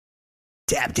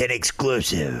Tapped in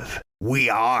exclusive. We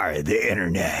are the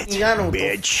internet, Y'all know what the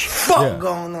bitch. fuck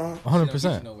going on?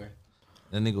 100%.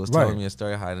 That nigga was telling me a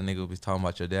story how the nigga was talking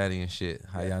about your daddy and shit.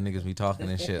 How y'all niggas be talking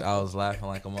and shit. I was laughing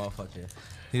like a motherfucker.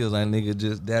 He was like, nigga,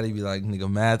 just daddy be like, nigga,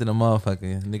 mad than a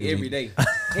motherfucker. Nigga every day.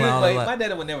 My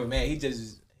daddy was never mad.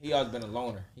 He always been a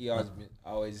loner. He always been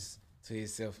to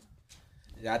himself.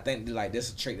 I think like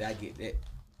that's a trait that I get that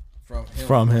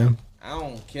from him. I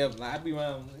don't care. Like I be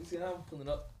around. You see, I'm pulling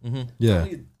up. Mm-hmm. Yeah. I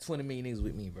need 20 million niggas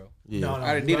with me, bro. Yeah. No,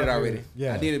 I did it already.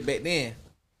 Yeah. I did it back then.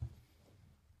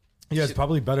 Yeah, it's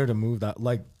probably better to move that.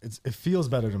 Like, it feels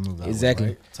better to move that. Exactly.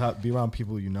 Way, right? Be around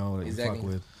people you know that you fuck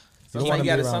with.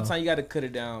 Sometimes you gotta cut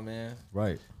it down, man.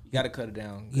 Right. You gotta cut it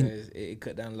down because it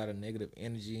cut down a lot of negative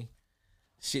energy.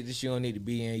 Shit that you don't need to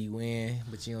be in, you in,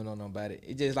 but you don't know about it.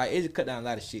 It just cut down a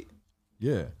lot of shit.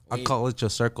 Yeah. I call it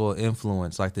your circle of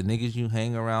influence. Like the niggas you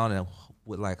hang around and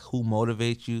with like who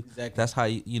motivates you. Exactly. That's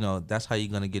how that's how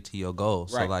you're gonna get to your goal.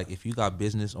 Right. So like if you got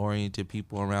business oriented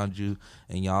people around you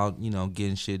and y'all,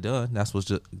 getting shit done, that's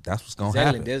what's gonna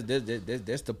happen.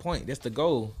 That's the point. That's the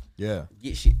goal. Yeah.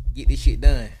 Get this shit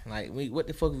done. Like what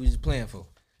the fuck are we just playing for?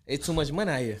 It's too much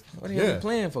money out here. What the hell we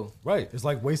playing for? Right. It's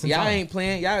like wasting y'all time. Y'all ain't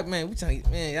playing. Y'all y'all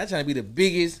trying to be the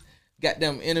biggest. Got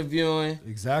them interviewing.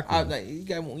 Exactly.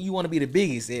 You want to be the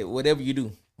biggest at whatever you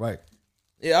do. Right.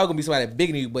 It all gonna be somebody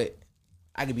bigger than you, but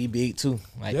I can be big too.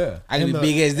 Like I can be the,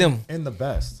 big as them. And the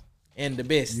best. And the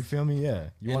best. You feel me?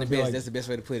 Yeah. You and the best. Like, that's the best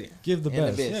way to put it. Give the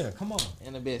best. The best. Yeah, come on.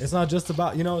 And the best. It's not just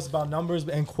about, it's about numbers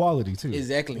and quality too.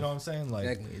 Exactly. You know what I'm saying? Like,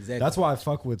 exactly. That's why I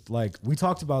fuck with, like, we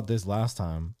talked about this last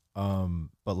time,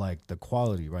 but like the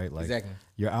quality, right? Like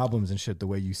your albums and shit, the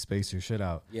way you space your shit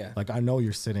out. Yeah. Like I know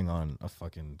you're sitting on a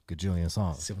fucking gajillion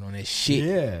songs. Sipping on that shit.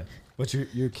 Yeah. But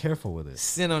you're careful with it.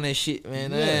 Sitting on that shit,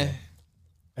 man. Yeah.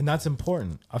 And that's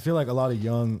important. I feel like a lot of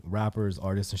young rappers,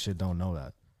 artists and shit don't know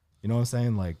that. You know what I'm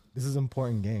saying? Like this is an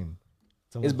important game.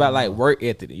 It's about like work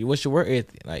ethic. What's your work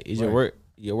ethic? Like is your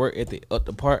work ethic up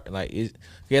the part? Like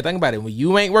think about it. When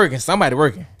you ain't working, somebody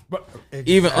working.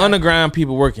 Exactly. Even underground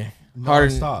people working.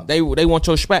 Harder. They want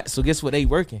your spot. So guess what? They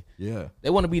working. Yeah. They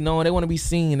want to be known. They want to be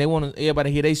seen. They want everybody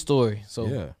to hear their story.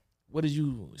 So what did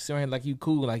you sit around like you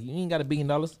cool? Like you ain't got $1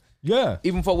 billion. Yeah.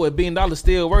 Even for with $1 billion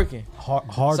still working.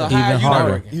 Harder. So how you not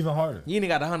working? Even harder. You ain't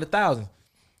got 100,000.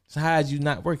 So how is you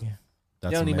not working?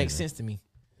 That don't even make sense to me.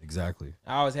 Exactly.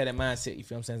 I always had that mindset. You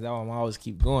feel what I'm saying? That's why I always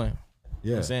keep going. Yeah. You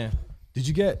know what I'm saying? Did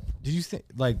you think,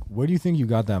 like, where do you think you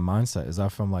got that mindset? Is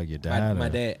that from like your dad? My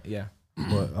dad, yeah.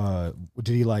 But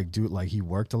did he like do like he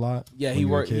worked a lot? Yeah, he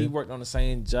worked. He worked on the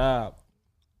same job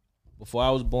before I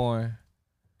was born.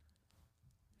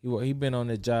 He been on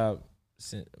the job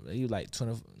since he was like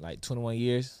 21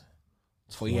 years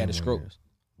before he had a stroke. Years.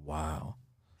 Wow.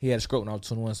 He had a stroke when I was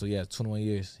 21, so yeah, 21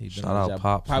 years. He been Shout on the out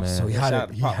job. Pops, man. So he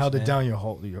held it down your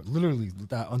literally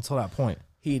until that point.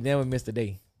 He never missed a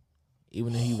day,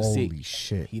 even though he was sick. Holy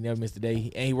shit! He never missed a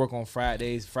day, and he work on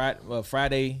Fridays.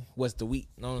 Friday was the week.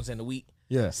 You know what I'm saying? The week.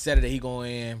 Yeah. Saturday he go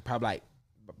in probably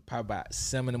about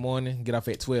 7 in the morning. Get off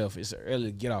at 12. It's early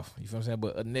to get off. You feel what I'm saying?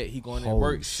 But other than that, he going in and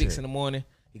work 6 in the morning.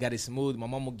 He got his smoothie. My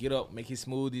mama get up, make his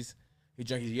smoothies. He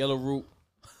drink his yellow root.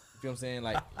 You feel what I'm saying?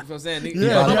 Like, you feel what I'm saying? He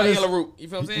yellow root. You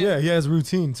feel what I'm saying? Yeah, he has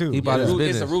routine too. He about his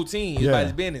business. It's a routine. It's about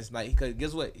his business. Like, cause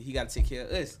guess what? He got to take care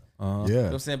of us. Yeah. You know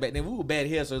what I'm saying? Back then we were bad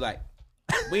here, so like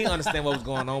we didn't understand what was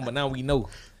going on, but now we know.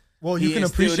 Well, you can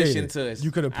appreciate it. To us.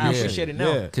 You could I appreciate it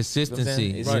now. Yeah. Consistency.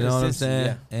 You know what I'm saying?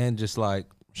 Yeah. And just like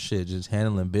shit, just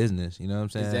handling business. You know what I'm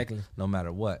saying? Exactly. No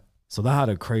matter what. So that had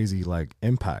a crazy like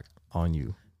impact on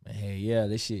you. Hey, yeah,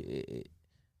 this shit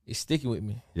it's sticking with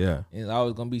me. Yeah. And it's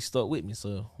always gonna be stuck with me.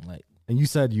 So like. And you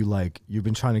said you've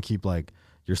been trying to keep like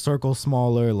your circle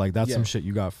smaller. Like that's some shit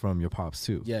you got from your pops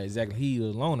too. Yeah, exactly. He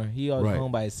was a loner. He always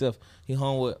home by himself. He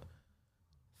home with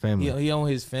family. He own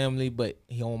his family, but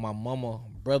he own my mama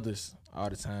brothers all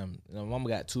the time. You know, my mama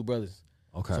got 2 brothers.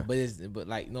 Okay. So, but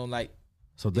like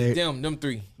so they them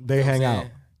 3. They hang out.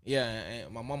 Yeah,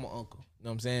 and my mama uncle. You know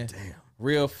what I'm saying? Damn.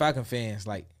 Real Falcon fans,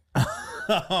 like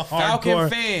Falcon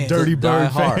fans, Dirty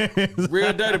Bird fans.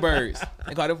 Real Dirty Birds.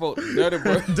 They call them folk Dirty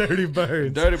Birds. Dirty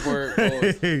Birds. Dirty Bird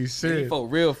boys. Hey, shit. They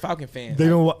folk real Falcon fans. They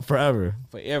gonna forever.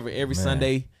 Every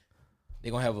Sunday,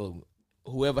 they gonna have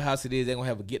whoever house it is, they're gonna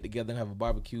have a get together, they're gonna have a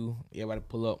barbecue. Everybody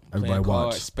pull up, playing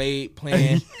cards, spade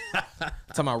playing. Talking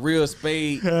about real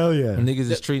spade. Hell yeah.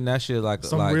 Niggas is treating that shit like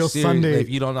some real serious. Sunday. If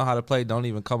you don't know how to play, don't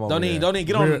even come over. Don't even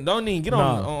get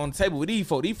on the table with these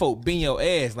folk. These folk being your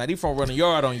ass. Like these folk running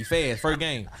yard on you fast. First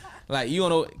game. Like you don't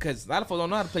know, because a lot of folks don't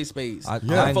know how to play spades. A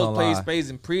lot of folks play spades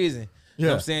in prison. You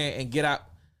know what I'm saying? And get out.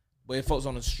 But if folks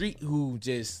on the street who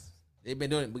just, they've been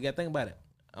doing it, we gotta think about it.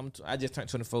 I just turned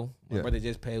 24. My brother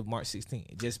just passed March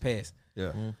 16th. It just passed. Yeah.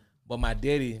 Mm-hmm. But my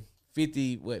daddy,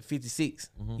 56.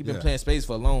 Mm-hmm. He been playing spades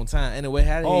for a long time. Anyway,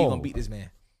 how the hell you gonna beat this man?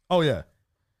 Oh yeah.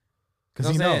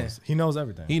 Because he knows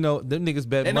everything. He know them niggas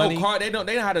bet they money. Know card. They know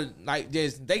how to like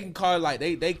just they can card like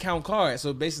they count cards.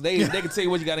 So basically they can tell you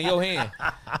what you got in your hand. See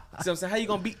what I'm saying? How you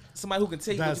gonna beat somebody who can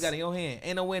tell you what you got in your hand?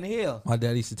 Ain't no way in hell. My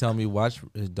dad used to tell me,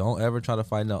 don't ever try to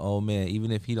fight no old man,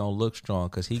 even if he don't look strong,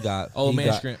 because he got old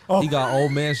man strength. He got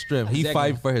old man strength. He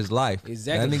fighting for his life.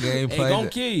 Exactly. That nigga ain't playing. Gonna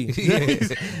kill you.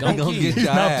 Gonna kill you. He's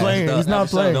not playing. He's not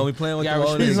playing. Don't be playing with the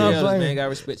old niggas. Not man. Gotta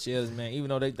respect elders, man. Even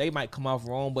though they might come off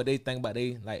wrong, but they think about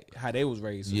like how they was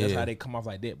raised. So that's how they come off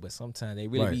like that. But sometimes they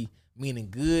really be meaning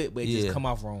good, but it just come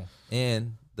off wrong.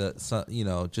 And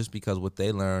just because what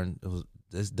they learned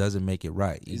this doesn't make it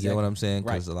right. You get what I'm saying?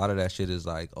 Because a lot of that shit is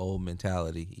like old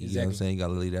mentality. You know what I'm saying? You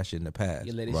gotta leave that shit in the past.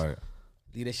 Leave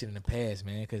that shit in the past,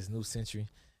 man. Because new century,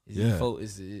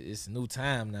 it's new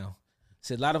time now.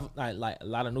 So a lot of a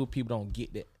lot of new people don't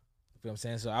get that. You feel what I'm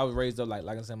saying? So I was raised up like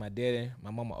I said, my daddy,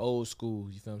 my mama old school.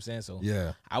 You feel what I'm saying? So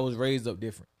I was raised up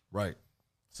different. Right.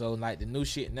 So like the new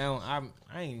shit now,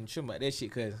 I ain't even tripping about that shit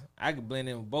because I can blend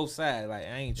in with both sides. Like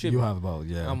I ain't tripping. You have both,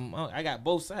 I got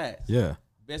both sides. Yeah.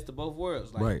 Best of both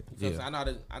worlds. Like, right. You know I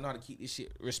know how to keep this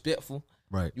shit respectful.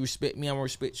 Right. You respect me, I'm gonna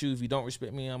respect you. If you don't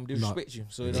respect me, I'm gonna disrespect you.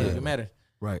 So it don't even matter.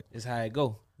 Right. It's how it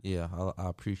go. Yeah, I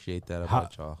appreciate that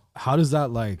about y'all. How does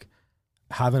that like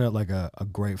having a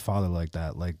great father like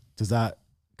that? Like, does that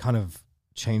kind of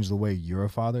change the way you're a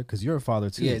father? Because you're a father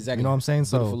too. Yeah, exactly. You know what I'm saying?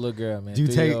 So beautiful little girl, man.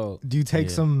 Do you take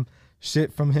some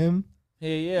shit from him?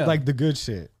 Yeah. Like the good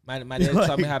shit. My dad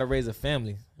taught me how to raise a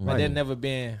family. My dad never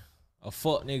been a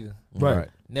fuck nigga. Right.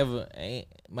 Never.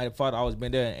 My father always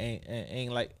been there.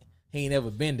 Ain't like he ain't never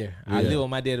been there. I live with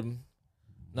my dad.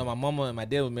 No, my mama and my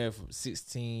dad was married for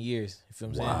 16 years. You feel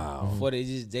what I'm saying? Before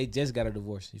they just got a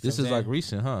divorce. This is like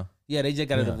recent, huh? Yeah, they just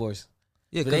got a divorce.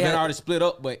 Yeah, so they had already split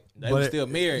up, but they were still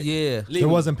married. Yeah, there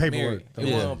wasn't paperwork.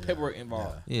 There wasn't paperwork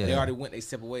involved. Yeah, they already went their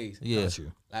separate ways. Yeah,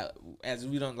 like as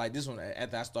we don't like this one.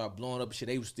 After I started blowing up, shit,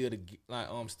 they was still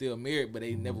still married, but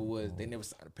they never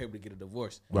signed a paper to get a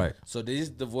divorce. Right. So this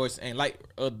divorce ain't like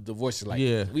other divorces. Like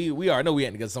we already know we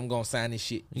ain't together, so I'm gonna sign this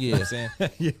shit. You know what I'm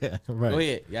saying? Yeah. Right. Go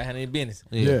ahead, y'all had any business.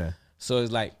 Yeah. So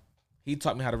it's like he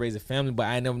taught me how to raise a family, but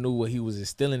I never knew what he was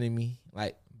instilling in me.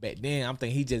 Like. Back then, I'm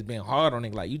thinking he just been hard on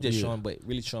it. Like, you just showing, but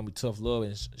really showing me tough love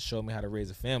and showing me how to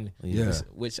raise a family. Yeah.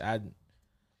 Which I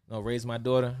raise my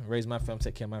daughter, raise my family,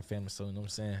 take care of my family. So, you know what I'm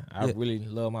saying? I really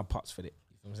love my pops for that.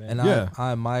 You know what I'm saying? And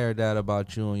I admire that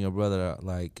about you and your brother.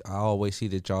 Like, I always see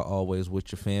that y'all always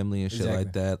with your family and shit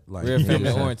like that. Like, real family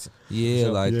oriented. Yeah,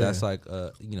 like that's like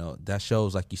that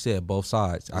shows, like you said, both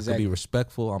sides. Exactly. I could be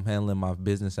respectful. I'm handling my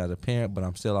business as a parent, but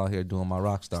I'm still out here doing my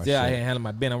rock star shit. Out here handling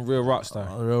my business. I'm a real rock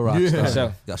star. Real rock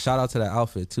star. Yeah, shout out to that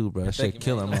outfit too, bro. That shit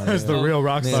killing, man. That's the real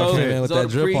rock star man with that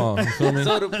drip on. You feel me?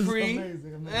 So the pre,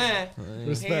 man,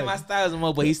 he ain't my styles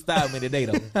anymore, but he styled me today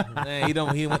though.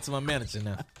 Man, he went to my manager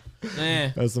now.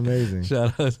 Man. That's amazing.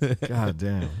 Shout out. God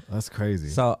damn, that's crazy.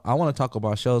 So I want to talk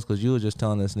about shows because you were just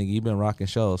telling us, nigga, you've been rocking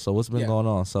shows. So what's been going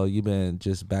on? So you been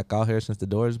just back out here since the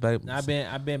doors back? I've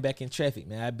been back in traffic,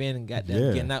 man. I've been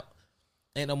getting out.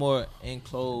 Ain't no more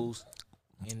enclosed.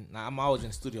 And I'm always in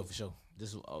the studio for sure.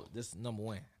 This is number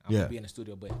one. I'm gonna be in the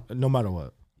studio, but no matter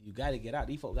what, you gotta get out.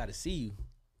 These folks gotta see you.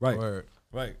 Right. Word.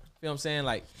 Right. You feel what I'm saying?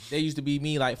 Like they used to be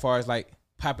me, like far as like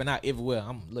popping out everywhere.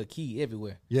 I'm Lil Keed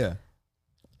everywhere. Yeah.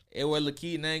 Everywhere Lil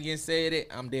Keed nothing getting said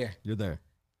it, I'm there. You're there.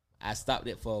 I stopped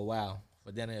it for a while,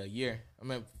 for then a year. I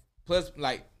mean, plus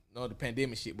like the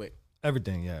pandemic shit, but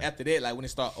everything, yeah. After that, like when it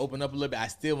started opening up a little bit, I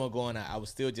still wasn't going out. I was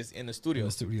still just in the studio.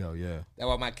 Yeah. That's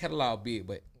why my catalog big,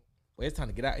 but it's time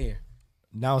to get out here.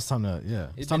 Now it's time to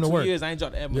It's time been to work. 2 years. I ain't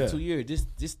dropped the album in 2 years.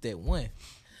 This that one.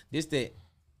 This that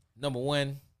number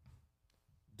one.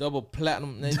 Double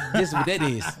platinum. This is what that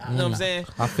is. You know what I'm saying?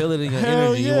 I feel it in your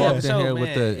energy. You walked in here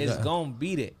with the. It's gonna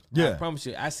be that. Yeah. I promise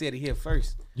you. I said it here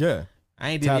first. Yeah.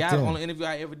 I ain't did the only interview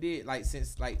I ever did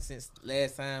since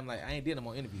last time. Like I ain't did no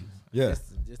more interviews. Yeah.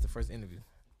 That's the first interview.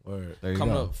 Word. There you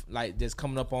coming go. up just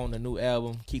coming up on the new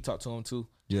album. Keep talk to him too.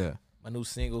 Yeah. My new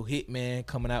single Hitman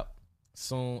coming out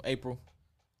soon, April.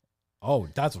 Oh,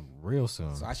 that's real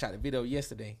soon. So I shot the video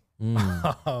yesterday.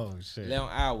 Oh shit. 11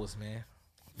 hours, man.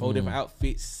 4 different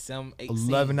outfits, 8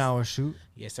 11-hour shoot.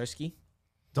 Yes, sir, ski.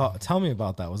 Dog, tell me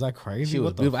about that. Was that crazy? She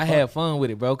was beautiful. I had fun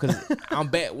with it, bro, because I'm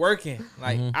back working.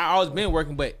 Like I always been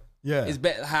working, but Yeah. It's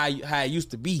better how it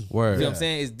used to be. Word. You know what I'm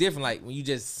saying? It's different. Like when you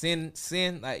just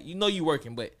send, like you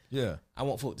working, but Yeah. I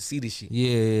want folk to see this shit. Yeah.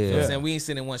 You know what I'm saying? We ain't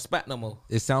sitting in one spot no more.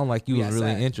 It sounded like you We was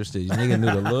really outside. interested. Nigga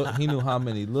knew the look. He knew how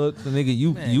many looks. The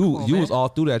nigga, Man, you come on, was man. all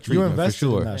through that You treatment for invested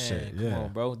sure. in that Man, shit. come Yeah.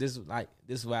 on, bro. This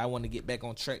is why I want to get back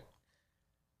on track.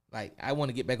 Like I want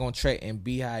to get back on track and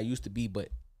be how I used to be, but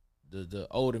the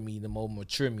older me, the more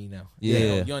mature me now.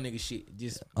 Yeah. Young nigga shit.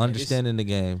 Just Understanding the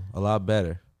game a lot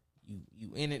better.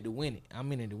 You in it to win it. I'm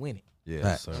in it to win it. Yeah.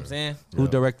 Facts. Sir. You know what I'm saying? Who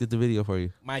directed the video for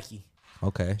you? Mikey.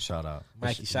 Okay. Shout out.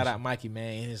 Mikey. Shout out Mikey,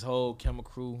 man, and his whole camera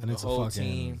crew, And the it's a whole fucking-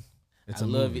 team. It's I a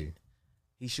love movie. it.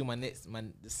 He shoot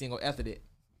the single after that.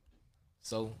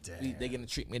 So they getting the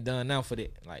treatment done now for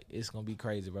that. Like it's gonna be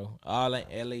crazy, bro. All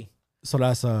in LA. So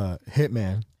that's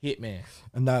Hitman. Hitman.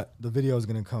 And that the video is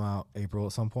gonna come out April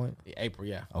at some point. April,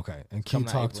 yeah. Okay. And coming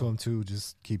keep out talk to April. him too.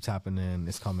 Just keep tapping in.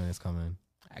 It's coming. It's coming.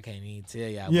 I can't even tell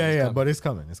y'all. But it's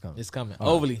coming. It's coming. it's coming. All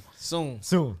right. Overly soon.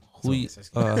 Soon. Who'd you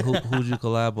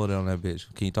collab with on that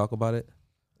bitch? Can you talk about it?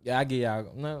 Yeah, I get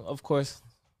y'all. No, of course.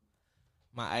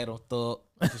 My idol Thug.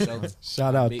 For sure.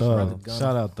 Shout out Big brother Thug. Gunna.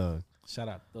 Shout out Thug. Shout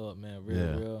out Thug, man.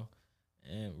 Yeah. Real.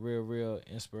 And real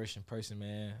inspiration person,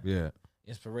 man. Yeah.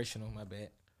 Inspirational, my bad.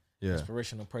 Yeah.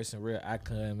 Inspirational person, real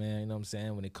icon, man. You know what I'm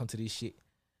saying? When it comes to this shit,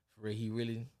 for real, he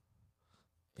really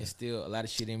instilled a lot of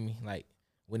shit in me. Like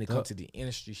when it comes to the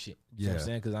industry shit. You know what I'm Yeah.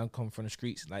 saying? Because I'm coming from the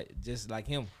streets, like just like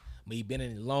him. But he been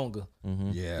in it longer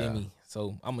Yeah. than me.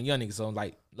 So I'm a young nigga. So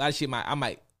like a lot of shit I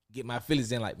might get my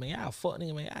feelings in like, man, y'all fuck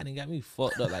nigga, man. Y'all done got me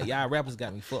fucked up. Like y'all rappers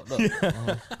got me fucked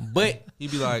up. But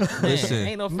He'd be like, man, listen,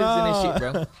 ain't no feelings in this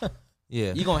shit, bro.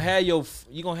 yeah, You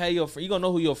gonna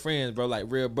know who your friends, bro, like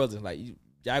real brothers. Like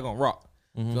y'all gonna rock.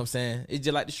 You know what I'm saying? It's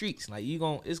just like the streets. Like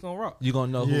it's gonna rock. you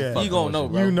gonna know who. Yeah. fucking You gonna with know, you.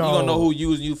 bro. You You know. gonna know who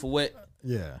using you for what.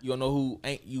 Yeah. You gonna know who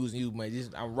ain't using you, man.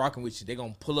 I'm rocking with you. They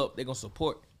gonna pull up. They gonna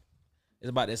support. It's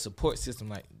about that support system.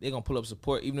 Like they gonna pull up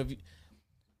support, even if you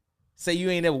say you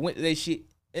ain't never went to that shit,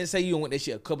 and say you went that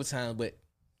shit a couple times, but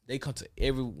they come to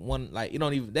everyone. Like you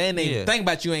don't even they ain't even think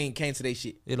about you. Ain't came to that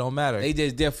shit. It don't matter. They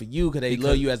just there for you because they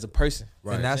love you as a person.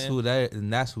 Right. And that's who they.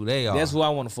 And that's who they are. That's who I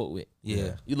want to fuck with.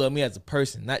 Yeah. You love me as a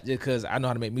person, not just because I know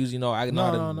how to make music. You know, I know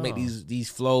how to make these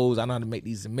flows. I know how to make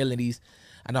these melodies.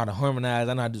 I know how to harmonize.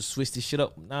 I know how to switch this shit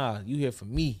up. Nah, you here for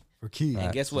me. For Keed.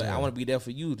 And guess what? I want to be there for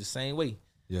you the same way.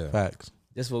 Yeah. Facts.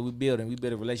 That's what we building. We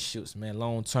building relationships, man.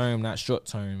 Long term, not short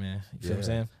term, man. You feel what I'm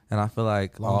saying? And I feel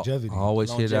like Longevity. I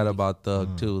always hear that Longevity. about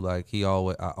Thug too. Like I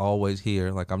always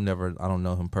hear. Like I don't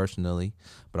know him personally,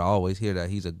 but I always hear that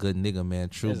he's a good nigga, man.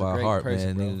 True He's a by great heart,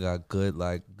 person, man. bro. Nigga got good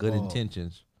Well,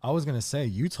 intentions. I was gonna say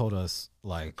you told us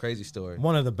like Crazy story.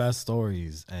 one of the best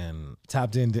stories and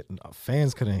tapped in.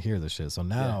 Fans couldn't hear the shit, so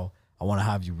now I want to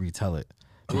have you retell it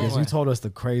because you told us the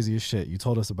craziest shit. You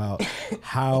told us about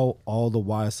how all the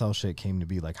YSL shit came to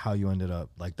be, like how you ended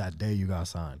up like that day you got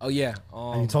signed. Oh yeah.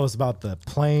 And you told us about the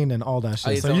plane and all that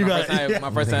shit. yeah, so you got my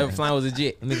first time ever flying was a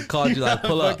jet. Nigga called you like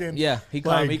pull up. Yeah, he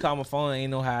called Like- me. He called my phone. I ain't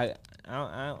know how.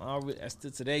 I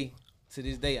still today, to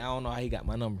this day, I don't know how he got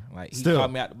my number. Like he Still.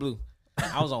 called me out the blue.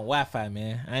 I was on Wi-Fi,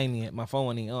 man. I ain't even, my phone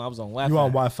wasn't even on. I was on Wi-Fi. you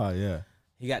on Wi-Fi, yeah.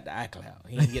 He got the iCloud.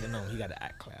 He didn't get it. No, he got the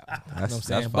iCloud. You know what I'm That's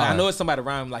saying? But I fine. know it's somebody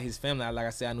around him, like his family. Like I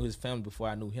said, I knew his family before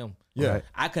I knew him. Yeah.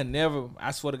 I could never.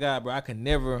 I swear to God, bro. I could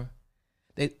never.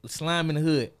 They slime in the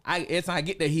hood. Every time I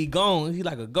get there, he gone. He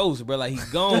like a ghost, bro. Like he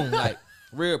gone. Like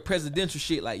real presidential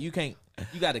shit. Like you can't.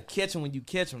 You got to catch him when you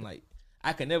catch him. Like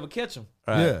I could never catch him.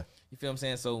 Yeah. You feel what I'm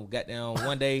saying? So goddamn,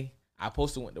 one day I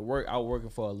went to work. I was working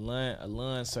for a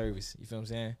lawn service. You feel what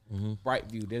I'm saying?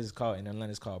 Brightview. This is called in Atlanta.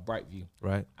 It's called Brightview.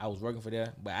 Right. I was working for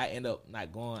there, but I end up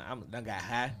not going. I got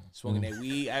high, smoking that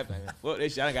weed. I fuck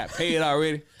that shit. I got paid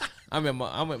already. I'm at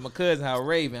my cousin's house,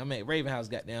 Raven. I'm at Raven house.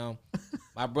 Goddamn,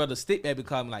 my brother Stick Baby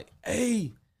called me like,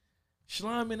 "Hey,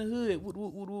 Shlime in the hood." Whoop,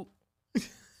 whoop, whoop, whoop.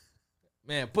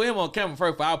 Man, put him on camera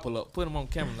first. Before I pull up. Put him on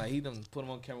camera. Like he done put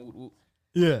him on camera. Whoop, whoop.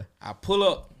 Yeah. I pull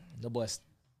up. The boy's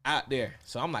out there.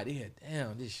 So I'm like, yeah,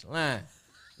 damn, this Shlime.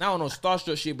 Now I don't know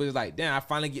starstruck shit, but it's like, damn, I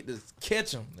finally get to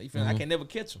catch him. You feel I can never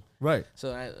catch him. Right.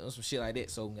 So some shit like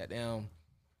that. So goddamn,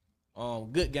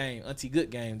 Good Game, Auntie Good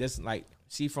Game. That's like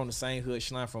she from the same hood.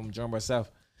 Shlime from Johnborough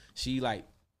South. She like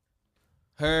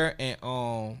her and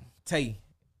Tay.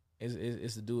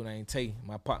 It's the dude named Tay.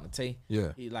 My partner Tay.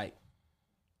 Yeah. He like,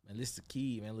 man, this the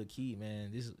Keed, man, Lil Keed,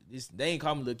 man. This they ain't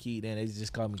call me Lil Keed, then they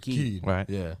just call me Keed. Keed. Right.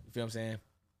 Yeah. You feel what I'm saying?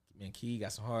 Man, Keed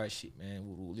got some hard shit, man.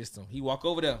 Listen, he walk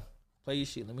over there, play your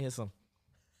shit. Let me hear some.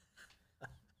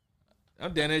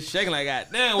 I'm down there shaking like, God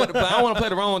damn, what the play? I want to play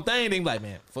the wrong thing. They be like,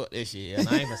 man, fuck this shit. Yeah,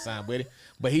 I ain't gonna sign with it.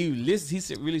 But he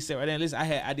really said right there. Listen,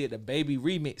 I did the Baby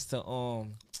remix to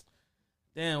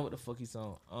damn, what the fuck he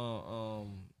song?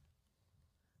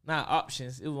 not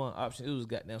options. It wasn't options. It was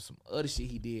goddamn some other shit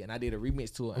he did, and I did a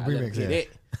remix to it. A I let him remix, hear yeah. that.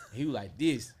 He was like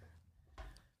this.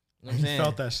 You know what I'm He saying?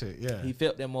 felt that shit. Yeah. He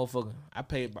felt that motherfucker. I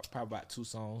paid probably about 2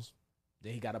 songs.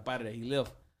 Then he got up out of there. He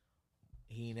left.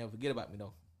 He ain't never forget about me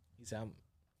though. He said,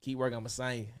 keep working. I'm gonna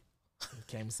sign you. He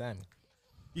came and signed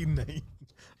me.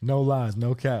 No lies,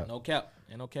 no cap. No cap.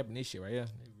 Ain't no cap in this shit right here.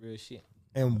 It's real shit.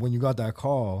 And when you got that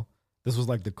call, this was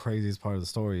like the craziest part of the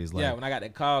story. Is like, Yeah, when I got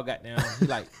that call, goddamn, he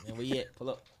like, man, where you at? Pull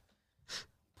up.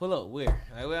 Pull up where?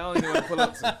 Like, well, I don't even want to pull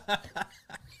up to.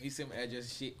 He sent me address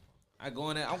and shit. I go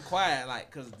in there. I'm quiet, like,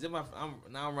 cause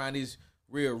I'm around this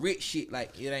real rich shit.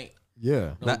 Like, it ain't.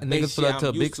 yeah. No Niggas pull up to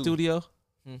a big to. studio.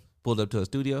 Pulled up to a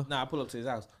studio. Nah, I pull up to his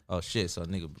house. Oh shit! So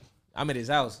nigga, I'm at his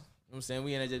house. You know what I'm saying?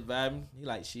 We in there just vibing. He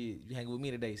like, shit, you hanging with me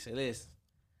today? Say less.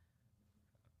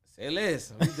 Say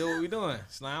less. We do what we doing.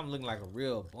 So now I'm looking like a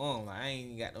real bum. Like I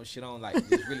ain't got no shit on. Like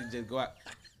just go out.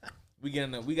 We got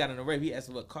in the rave. He asked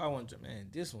me what car I want to drive. Man,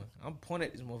 this one. I'm pointing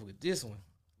at this motherfucker. This one.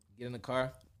 Get in the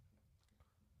car.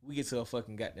 We get to a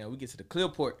fucking goddamn. We get to the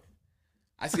Clearport.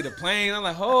 I see the plane. I'm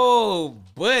like, oh,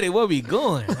 buddy, where we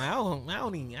going? Like,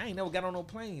 I ain't never got on no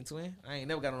plane, twin. I ain't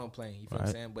never got on no plane. You feel what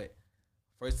I'm saying? But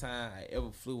first time I ever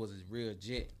flew was a real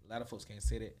jet. A lot of folks can't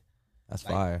say that. that's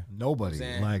Like, fire. Nobody. You know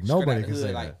what I'm Like saying? nobody Straight out can the say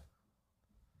hood, that. like,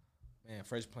 man,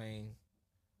 first plane,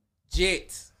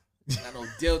 jets, not no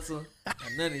Delta, not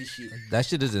none of this shit. That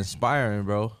shit is inspiring,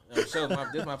 bro. This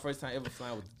is my first time ever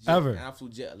flying with jet. Ever. And I flew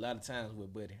jet a lot of times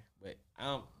with Buddy. But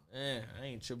I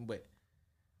ain't tripping. But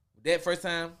that first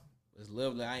time was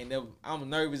lovely. I'm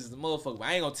nervous as a motherfucker. But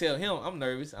I ain't gonna tell him I'm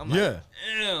nervous. I'm like,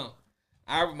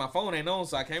 damn. My phone ain't on,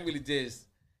 so I can't really just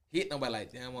hit nobody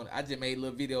like, damn. I just made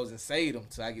little videos and saved them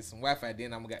till I get some Wi-Fi.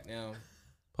 Then I'm got down.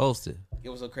 Posted. It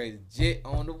was so crazy. Jet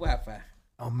on the Wi-Fi.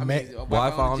 Oh, man.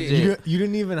 Wi-Fi on the jet. You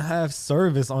didn't even have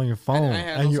service on your phone, I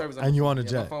had no service and you on a My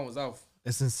jet. phone was off.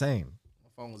 It's insane. My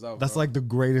phone was off. That's bro. like the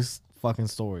greatest fucking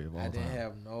story of all I time. didn't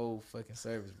have no fucking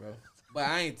service, bro. But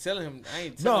I ain't telling him. I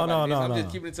ain't No, telling him no, about this. no, I'm no.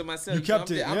 just keeping it to myself. You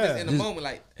kept it, I'm yeah. just in the Just- moment,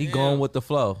 like He damn, going with the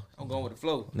flow. I'm going with the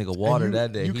flow. Nigga, water you-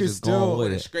 that day. you He could just still- going with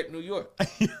With it. Scrape New York.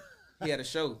 He had a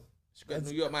show. Scrape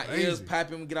New York. My crazy. ears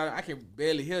popping. Get out. I can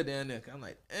barely hear down there. I'm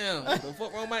like, damn, what the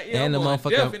fuck wrong with my ear? And I'm the going motherfucker-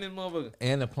 deaf in this motherfucker.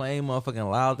 And the plane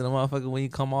motherfucking loud to the motherfucker when you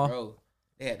come off. Bro,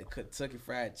 they had the Kentucky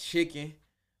Fried Chicken,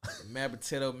 the mashed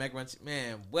potato, macaroni.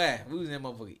 Man, boy, we was in that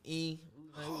motherfucker eating.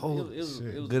 Holy shit. It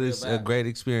was Good, real it's a vibe. great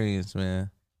experience, man.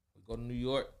 We go to New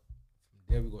York.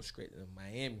 From there we go straight to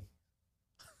Miami.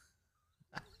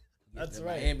 That's to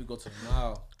right. Miami, go to the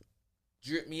mall.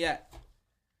 Drip me out.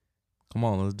 Come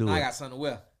on, let's do I it. got something to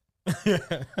wear.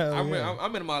 Hell I'm yeah.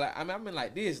 in the mall. I'm in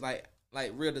like this, like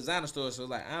real designer stores. So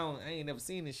like I ain't never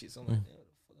seen this shit. So I'm like, damn,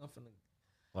 what the fuck I'm finna.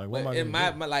 Like, what am But I in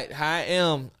gonna do? my like how I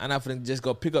am, I'm not finna just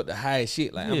go pick up the highest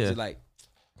shit. Like I'm Yeah. just like.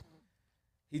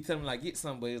 He tell me like get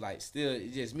something, but it's like still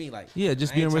it's just me. Like Yeah,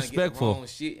 just I ain't being tryna get the respectful. wrong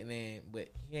shit, and then but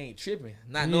he ain't tripping.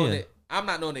 Not knowing Yeah. that I'm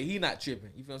not knowing that he not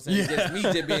tripping. You feel what I'm saying? Yeah. Just me,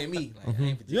 just being me. Like I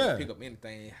ain't finna Yeah. pick up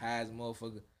anything. High as a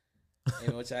motherfucker.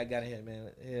 And what y'all got in here, man?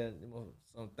 Yeah,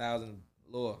 some $1,000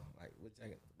 lower. Like what y'all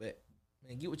got? But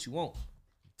man, get what you want.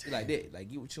 Be like that. Like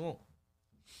get what you want.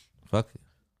 Fuck it.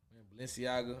 Man,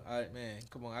 Balenciaga. All right, man.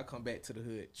 Come on, I come back to the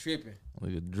hood tripping.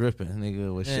 Nigga dripping.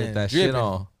 Nigga with Man, shit that shit dripping.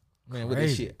 on. Man, with this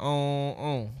Crazy. shit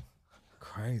on.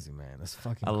 Crazy, man. That's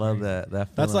fucking I love crazy. that.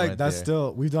 That That's feeling like right that's there.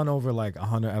 still we've done over like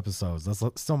 100 episodes. That's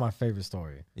still my favorite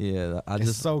story. Yeah, I It's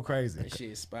just so crazy. That shit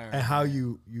inspiring. And how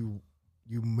you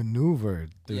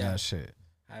maneuvered through Yeah. that shit.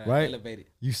 How right? elevated.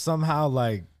 You somehow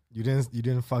like you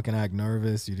didn't fucking act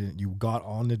nervous. You got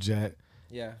on the jet.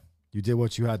 Yeah. You did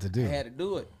what you had to do. I had to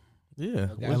do it. yeah.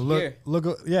 Got And me here.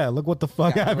 look what the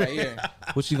fuck Got me happened. right here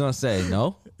What you gonna say?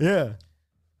 No. Yeah.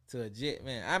 to a jet,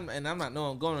 man. I'm not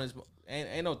knowing I'm going on this.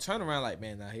 Ain't no turnaround like,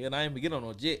 man, now here I ain't even get on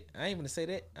no jet. I ain't gonna say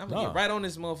that. I'm gonna No. get right on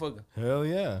this motherfucker. Hell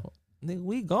yeah. Nigga,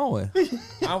 we going.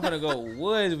 I'm gonna go.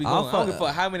 Where is we I'll going? I don't give a fuck-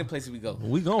 fuck how many places we go.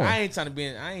 We going. I ain't trying to be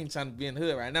in the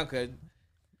hood right now because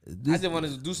I just want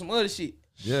to do some other shit.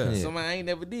 Yeah. Something I ain't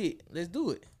never did. Let's do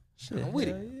it. Shit, I'm with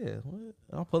hell it. Yeah, What?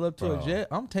 I'll pull up to Bro. a jet.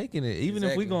 I'm taking it. Even if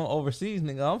we Exactly. going overseas,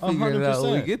 nigga, I'm figuring it out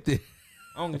when we 100%. get there.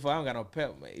 I don't give a fuck. I don't got no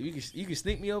pep, man. You can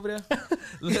sneak me over there.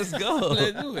 Let's go.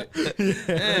 Let's do it.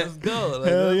 Let's go. Like,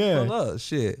 Hell let's yeah. pull up.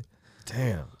 Shit.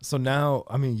 Damn. So now,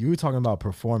 I mean, you were talking about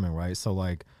performing, right? So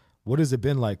like, what has it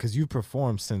been like? Because you've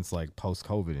performed since like post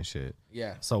COVID and shit.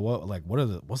 Yeah. So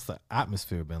what's the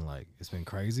atmosphere been like? It's been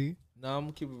crazy. No, I'm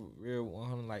gonna keep it real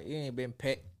 100. Like it ain't been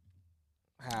packed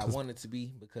how I want it to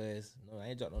be because I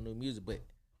ain't dropped no new music, but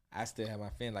I still have my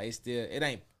fan. Like it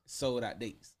ain't sold out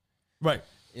dates. Right.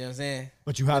 You know what I'm saying?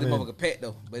 But you But the haven't. motherfucker pet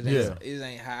though. But it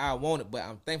ain't how I want it. But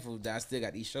I'm thankful that I still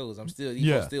got these shows. I'm still these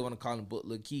folks still want to call him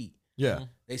Lil Keed. Yeah.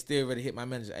 They still ready to hit my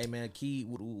manager. Hey man, Keed,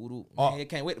 man, I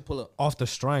can't wait to pull up. Off the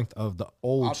strength of the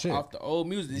old shit. Off the old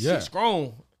music. This shit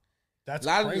strong. That's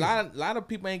lot of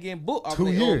people ain't getting booked off the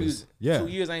old music. Yeah. 2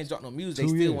 years I ain't dropped no music.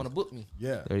 They still want to book me.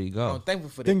 Yeah. There you go. I'm thankful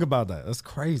for that. Think about that. That's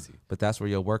crazy. But that's where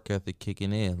your work ethic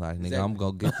kicking in. Like, nigga, I'm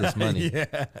gonna get this money.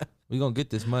 We gonna get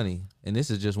this money, and this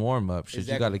is just warm up. Shit,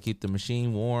 you got to keep the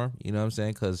machine warm. You know what I'm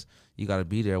saying? Because you got to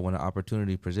be there when the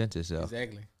opportunity presents itself.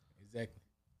 Exactly.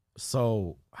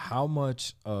 So, how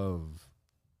much of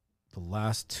the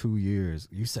last 2 years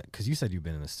you said? Because you said you've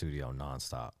been in the studio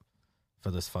nonstop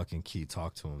for this fucking Key.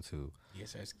 Talk to him too.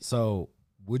 Yes, sir. So,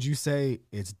 would you say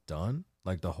it's done?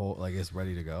 Like the whole, like it's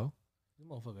ready to go? This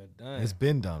motherfucker done. It's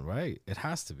been done, right? It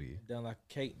has to be done like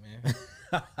a cake, man.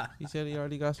 He said he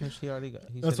already got some. He That's said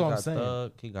what he I'm got saying.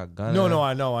 Thug, he got Gunna. No,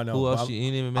 I know. Who else? You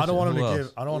ain't even mention. I don't want him who to else?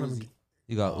 give. I don't want him to.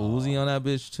 You got Uzi on that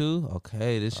bitch too.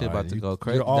 Okay, this shit All right, about to go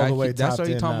crazy. you're all the way That's what tapped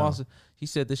he in talking now. about. He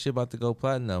said this shit about to go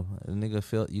platinum. The nigga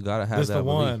felt you gotta have This that the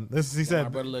belief. one. This he My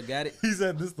said. brother Lil got it. He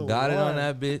said this the Got one. it on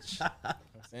that bitch. You know what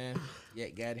I'm saying? Yeah,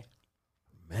 got it.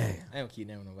 Man. I don't keep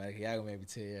naming nobody. Y'all gonna maybe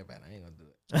tell everybody. I ain't gonna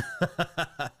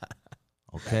do it.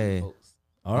 Okay. Folks.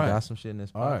 All He right. got some shit in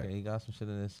his All pocket. right. He got some shit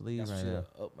in his sleeve Got some right shit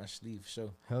now. up my sleeve for sure.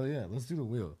 Hell yeah. Let's do the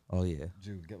wheel. Oh yeah.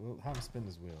 Jude, have him spin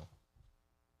this wheel.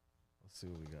 Let's see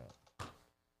what we got.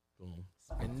 Boom.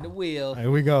 Spin the wheel.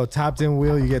 Here we go. Tapped in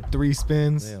wheel. You get 3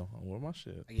 spins. Damn, where my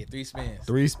shit? I get 3 spins.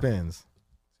 3 spins.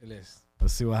 So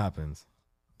Let's see what happens.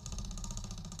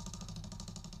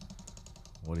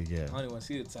 What do you get? I don't even want to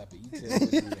see the topic. You tell me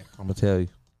what you get. I'm gonna tell you.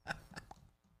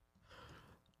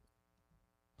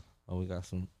 Oh, we got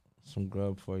some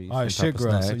grub for you. All right, some shit, type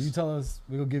of girl. So snacks. you tell us.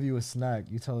 We're gonna give you a snack.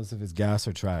 You tell us if it's gas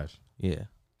or trash. Yeah.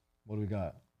 What do we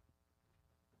got?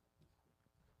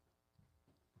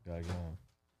 Got going.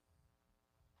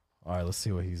 All right, let's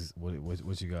see what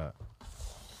what you got.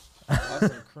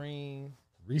 Boston cream.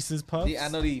 Reese's Puffs. I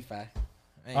know these 5.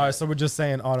 All right, so we're just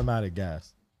saying automatic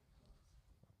gas.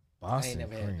 I ain't Boston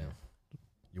never had cream. them.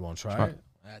 You want to try Try- it?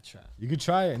 I try. You could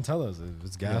try it and tell us if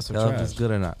it's gas or Tell if trash. it's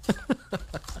good or not.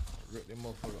 Rip them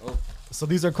motherfucker open. So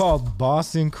these are called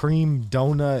Boston Cream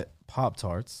Donut Pop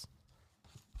Tarts.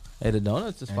 Hey, the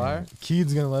donuts is fire.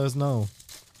 Keed's gonna let us know.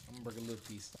 I'm gonna break a little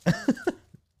piece.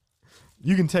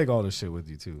 You can take all this shit with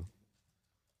you too.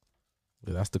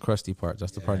 Yeah, that's the crusty part.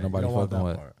 That's the part You nobody don't want fucking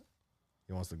that with. part.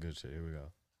 He wants the good shit. Here we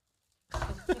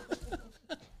go.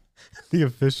 The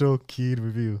official Keed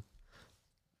review.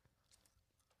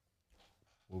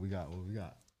 What we got?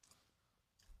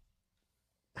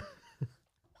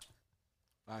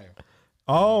 Fire.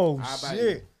 Oh I'll buy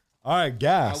shit! you. All right,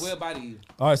 gas. I will buy you.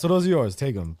 All right, so those are yours.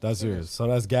 Take them. That's Okay. yours. So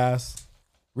that's gas.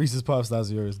 Reese's Puffs.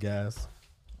 That's yours. Gas.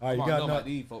 All right, I you know got about nut.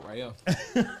 these folk right here.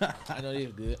 I know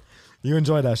these good. You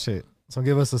enjoy that shit. So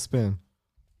give us a spin.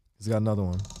 He's got another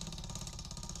one.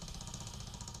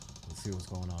 Let's see what's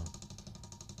going on.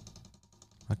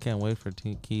 I can't wait for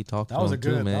Key talk to That was him a good-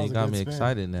 too, that man. was He a got good me spin.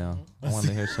 excited now. I want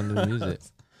to hear some new music.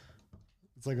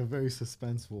 It's like a very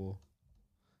suspenseful.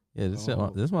 Yeah, this shit,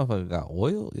 Oh. this motherfucker got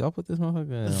oil. Y'all put this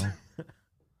motherfucker in.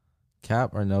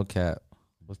 Cap or no cap?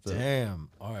 What's the Damn.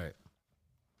 All right.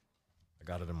 I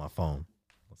got it in my phone.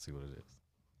 Let's see what it is.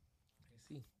 Let's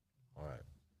see. All right.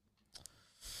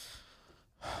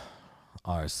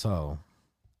 All right. So,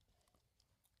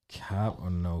 cap or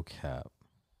no cap?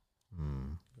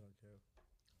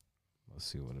 Let's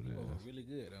see what it Oh, is. really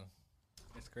good though.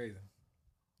 That's crazy.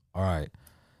 All right.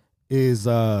 Is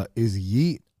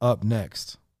Yeet up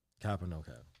next? Cap or no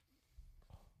cap?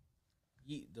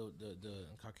 Yeet, the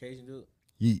Caucasian dude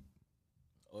Yeet.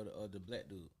 or the black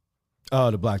dude,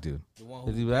 Oh, the black dude. the one who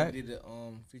Is he black? did the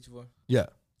feature for Yeah.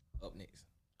 up next.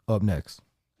 Up next.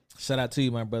 Shout out to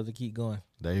you, my brother. Keep going.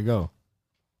 There you go.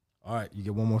 All right. You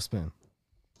get one more spin.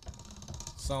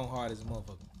 Song hard as a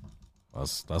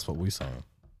motherfucker. That's what we saying.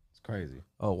 It's crazy.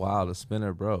 Oh wow, the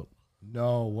spinner broke.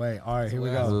 No way. All right. Here we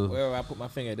Where go. Wherever I put my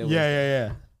finger, that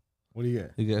Yeah. What do you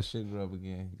get? He got shit grub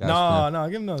again. He got No.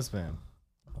 Give him another spin.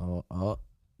 spin. Oh,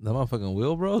 that motherfucking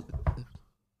wheel broke.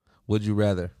 Would you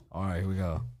rather? All right, here we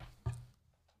go.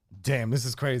 Damn, this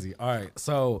is crazy. All right,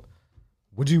 so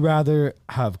would you rather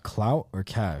have clout or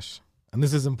cash? And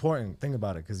this is important. Think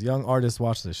about it, because young artists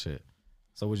watch this shit.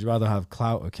 So would you rather have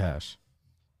clout or cash?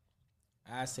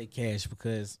 I say cash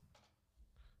because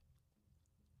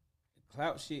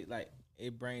clout shit, like,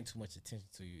 it brings too much attention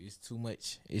to you. It's too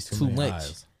much. It's too many much.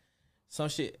 eyes. Some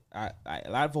shit, a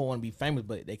lot of people want to be famous,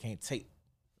 but they can't take.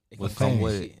 What can't come take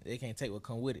with shit. They can't take what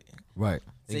come with it. Right.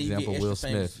 Say Example, you get Will extra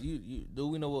famous, Smith. You do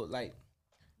we know what, like,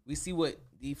 we see what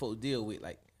these folks deal with.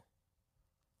 Like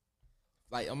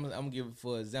I'm gonna give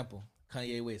for example,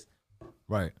 Kanye West.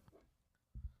 Right.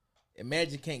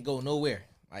 Imagine can't go nowhere.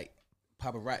 Like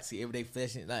paparazzi, everyday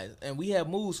fashion, like, and we have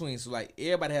mood swings. So like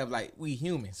everybody have like we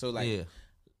human. So like,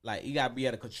 like you gotta be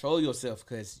able to control yourself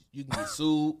because you can get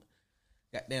sued.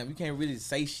 Goddamn, you can't really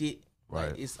say shit. Right.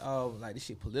 Like, it's all like this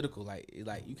shit political. Like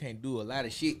you can't do a lot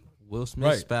of shit. Will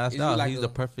Smith spazzed out. Like He's the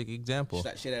perfect example.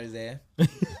 Slap shit out his ass.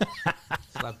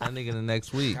 Slap that nigga the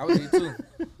next week. I would do too.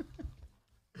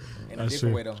 In a That's different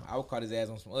true. way though. I would call his ass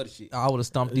on some other shit. I would have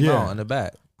stumped him out in the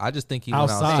back. I just think he went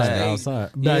outside. Yeah,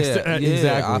 Exactly. I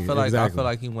exactly. feel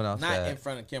like he went outside. Not in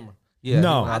front of camera. Yeah,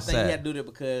 No. I think he had to do that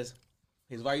because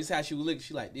his wife, you see how she was looking,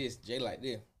 she like this, Jay like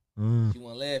this. She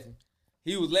wasn't laughing.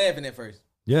 He was laughing at first.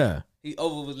 Yeah. He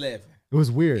was laughing. It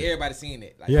was weird. Everybody seeing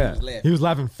it. Like Yeah. he was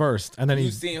laughing. First, and then You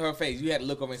he. seeing her face. You had to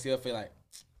look over and see her face like,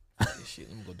 this shit,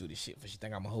 let me go do this shit for she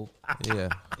think I'm a hoe. Yeah.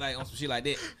 Like on some shit like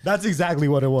that. That's exactly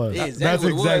what it was. Yeah, That's exactly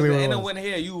exactly what what it it was. was. And then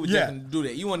here, you was Yeah. just gonna do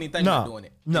that. You wouldn't even think about doing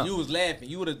it. No. And you was laughing.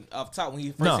 You would have off top when he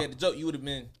first No. said the joke. You would have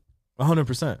been,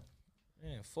 100%.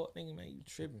 man, fuck nigga, man, you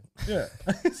tripping. Yeah.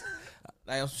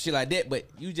 Like on some shit like that. But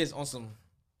you just on some,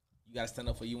 you gotta stand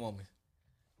up for your woman.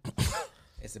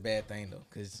 It's a bad thing though,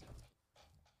 cause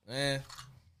man,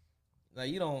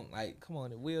 like you don't like. Come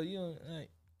on, Will, you don't like.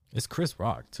 It's Chris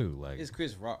Rock too. Like It's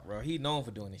Chris Rock, bro. He known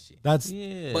for doing this shit. that's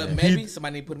But maybe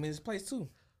somebody need to put him in his place too.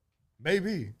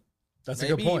 maybe. That's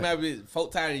Maybe a good point. he might be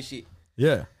folk tired of this shit.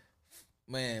 Yeah.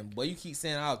 Man, boy, you keep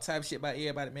saying all type of shit about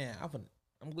everybody. Man,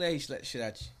 I'm glad he slapped shit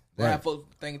at you. That Right. how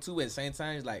folks thinking too. At the same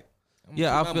time, it's like, I'm Yeah,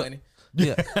 gonna I keep feel- my money.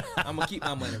 Yeah. I'm gonna keep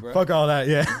my money, bro. Fuck all that.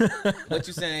 Yeah. What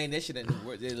you saying? That shit ain't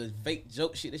work. There's a fake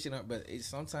joke shit. That shit, but it's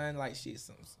sometimes like shit.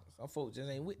 Some folks just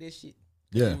ain't with that shit.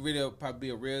 Yeah. It really probably be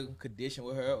a real condition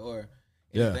with her or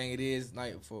Yeah. anything it is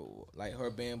like for like her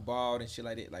being bald and shit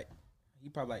like that. Like he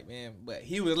probably like, man, but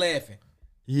he was laughing.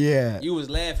 Yeah. You was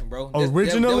laughing, bro.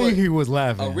 Originally, he was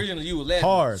laughing. Originally, you was laughing.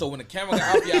 Hard. So when the camera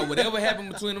got off y'all, whatever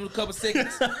happened between them a couple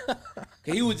seconds, cause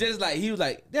he was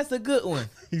like, that's a good one.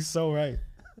 He's so right.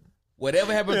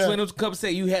 Whatever happened between them a couple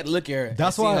seconds, you had to look at her.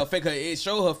 That's and see why- her face. It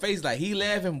showed her face like he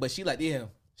laughing, but she like damn.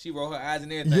 She rolled her eyes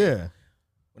and everything. Yeah.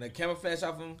 When the camera flashed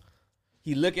off him,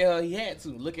 he look at her. He had to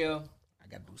look at her. I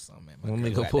gotta do something, man. One My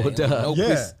nigga cousin pulled got that. up. No Yeah.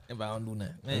 pussy if I don't do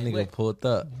nothing. That Man, nigga what? pulled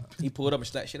up. He pulled up and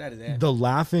slapped shit out of his ass. The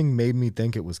laughing made me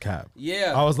think it was Cap.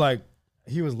 Yeah. I was like,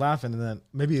 he was laughing, and then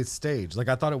maybe it's staged. Like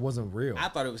I thought it wasn't real. I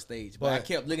thought it was staged, but I But-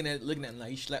 kept looking at him like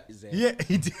he slapped his ass. Yeah,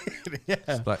 he did.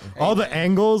 Yeah. Like, All the man.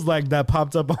 angles like that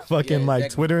popped up on fucking Yeah, like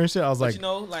exactly. Twitter and shit. I was But like, you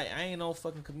know, like I ain't no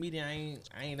fucking comedian.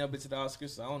 I ain't never been to the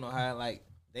Oscars, so I don't know how like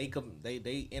they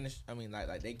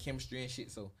like they chemistry and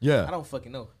shit. So Yeah. I don't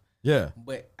fucking know. yeah,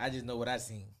 But I just know what I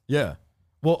seen. yeah.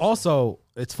 Well, also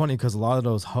it's funny because a lot of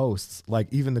those hosts, like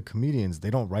even the comedians, they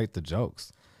don't write the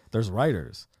jokes. There's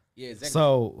writers. Yeah, exactly.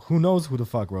 So who knows who the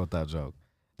fuck wrote that joke?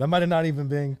 That might have not even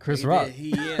been Chris he Rock.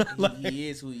 He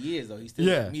is who he is though. He's still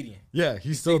Yeah. a comedian. Yeah, He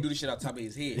he's still still do the shit on top of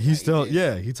his head. he's Like, still he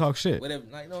just- he talks shit. whatever.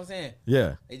 Like you know what I'm saying?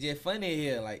 Yeah, It's just funny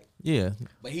here, like. yeah.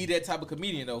 But he that type of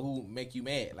comedian though who make you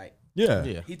mad. Like yeah,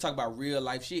 Yeah. he talk about real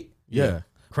life shit. yeah.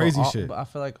 Crazy But all- shit. But I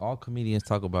feel like all comedians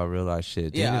talk about real life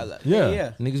shit. Yeah, Niggas,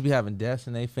 Yeah. niggas be having deaths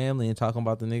in their family and talking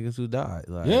about the niggas who died.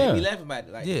 Like, Yeah. They be laughing about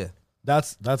it. Like Yeah.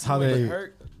 That's how you they. ain't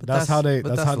hurt. That's how they. but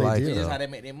That's that's how they life, deal. That's though. how they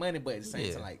make their money. But at the same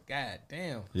Yeah. time, like god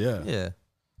damn. Yeah, Yeah.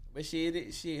 But shit,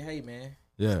 hey man.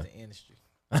 Yeah. It's the industry.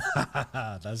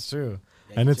 that's true.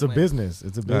 Yeah, And get it's a your money. business.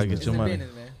 It's a Gotta business. get It's your a money.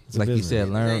 business, man. It's a Like you business. said,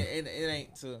 learn. It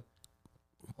ain't to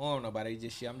harm nobody. It's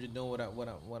just shit. I'm just doing what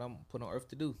I'm put on earth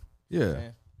to do. Yeah,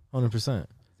 Man. 100%.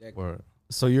 Exactly. Word.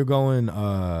 So you're going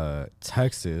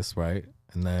Texas, right?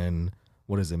 And then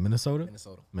what is it? Minnesota.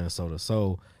 Minnesota.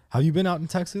 So have you been out in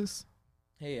Texas?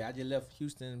 Hey, I just left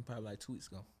Houston probably like 2 weeks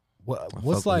ago. What's fuck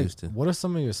with like? Houston. What are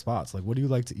some of your spots? Like, what do you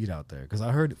like to eat out there? Because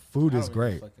I heard food I is don't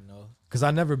really great. fucking know. Because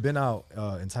I never been out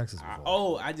in Texas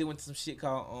before. I just went to some shit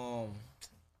called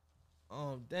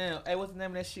damn. Hey, what's the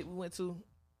name of that shit we went to?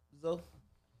 Zoe.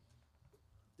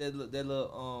 That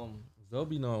little Zoe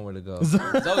be knowing where to go.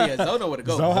 Zoe know where to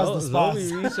go. Zoe has the spots.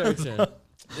 Zoe researching.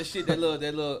 That shit, that little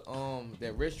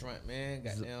that restaurant, man,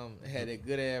 goddamn, it had that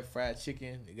good ass fried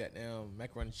chicken. It got damn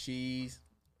macaroni and cheese,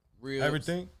 ribs,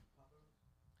 Everything.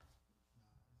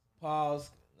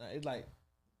 Pause. It's like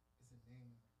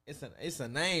it's a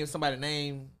name. Somebody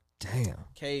name Damn.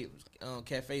 cafe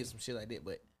or some shit like that.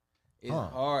 But it's Huh.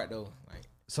 hard though. Like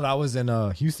So that was in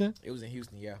Houston. it was in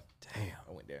Houston. Yeah, Damn.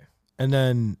 I went there. And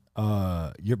then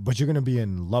you're gonna be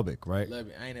in Lubbock, right? Love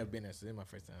it. I ain't never been there, so this is my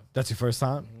first time. That's your first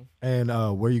time. Mhm.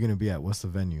 And where are you gonna be at? What's the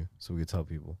venue so we can tell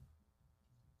people?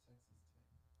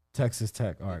 Texas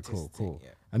Tech. All right, Texas cool. Tech,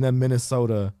 yeah. And then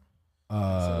Minnesota.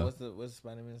 So what's the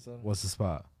spot in Minnesota? What's the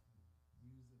spot?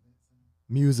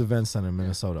 Muse Event Center in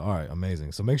Minnesota. All right,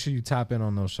 amazing. So make sure you tap in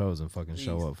on those shows and fucking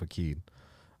show up for Keed.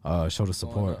 Show the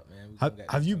support.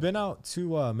 Have you been out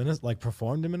to like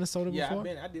performed in Minnesota before?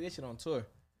 I did that shit on tour.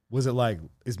 Was it like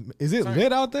is it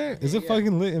lit out there? Is it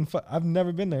fucking lit? I've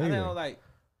never been there either.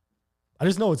 I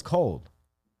just know it's cold.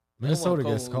 Minnesota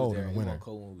gets cold in the winter. It wasn't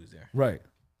cold when we was there. Right.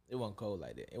 It wasn't cold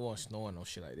like that. It wasn't snowing no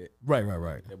shit like that.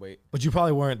 Right. But you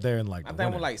probably weren't there in like. I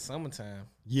think it was like summertime.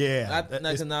 Yeah.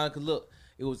 Cause look,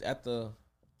 it was after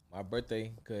my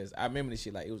birthday. Cause I remember this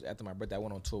shit like it was after my birthday. I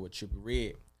went on tour with Trippie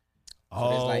Redd.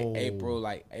 So it's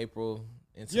like April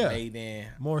into May. Then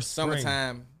more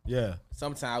summertime. Yeah.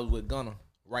 Summertime I was with Gunna.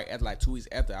 Right after like 2 weeks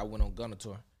after I went on Gunna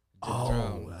tour.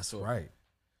 That's right.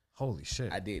 Holy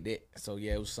shit. I did that. So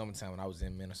yeah, it was summertime when I was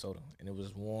in Minnesota and it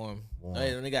was warm.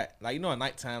 And they got like at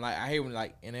nighttime, like I hear when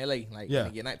like in LA, like when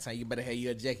it get nighttime, you better have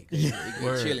your jacket because it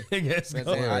get chilly. You know what I'm saying?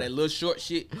 All that little short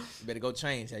shit, you better go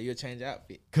change. You'll change your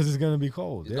outfit. Cause it's gonna be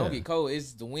cold. It's gonna get cold.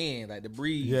 It's the wind, like the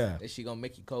breeze. Yeah. That shit gonna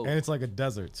make you cold. And it's like a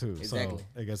desert too. Exactly.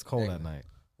 So it gets cold at night.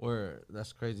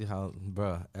 That's crazy how,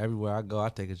 bro, everywhere I go, I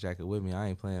take a jacket with me. I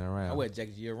ain't playing around. I wear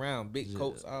jackets year round, big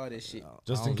coats, all that shit.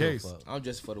 Just in case. I'm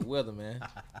just for the weather, man.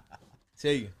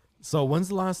 Tell you. So when's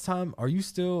the last time? Are you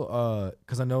still?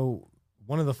 Because I know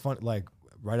one of the fun, like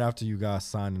right after you guys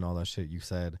signed and all that shit, you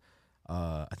said,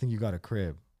 I think you got a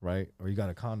crib, right? Or you got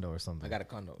a condo or something. I got a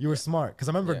condo. You were smart because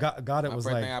I remember God it was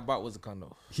like. The first thing I bought was a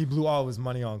condo. He blew all his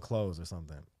money on clothes or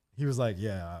something. He was like,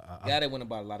 God, went and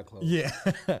bought a lot of clothes. Yeah,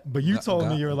 but you told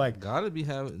me you were like, gotta be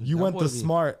having. You went the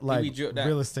smart like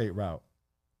real estate route.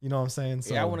 You know what I'm saying?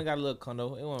 So, I went and got a little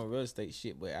condo. It wasn't real estate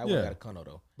shit, but I went and got a condo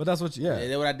though. But that's what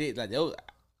that's what I did. Like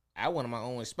I wanted my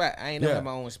own spot. I ain't never had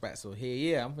my own spot. So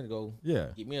I'm gonna go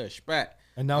get me a spot.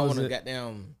 And now I want to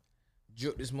goddamn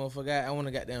drip this motherfucker out. I want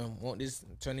to goddamn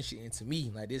turn this shit into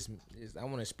me. Like this I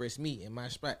want to express me in my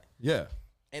spot. Yeah.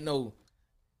 Ain't no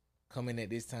coming at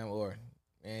this time or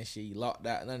man, she locked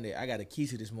out. None of that. I got a key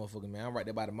to this motherfucker, man. I'm right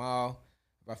there by the mall.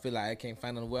 If I feel like I can't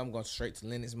find another way, I'm going straight to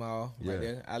Lennox Mall. Right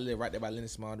there. I live right there by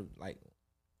Lennox Mall, like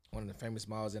one of the famous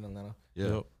malls in Atlanta.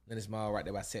 Yeah. Lennox Mall right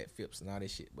there by Seth Phipps and all that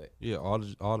shit. But all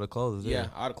the clothes there. Yeah,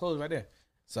 all the clothes right there.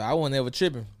 So I wasn't ever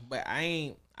tripping. But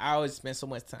I always spend so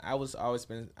much time.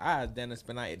 I then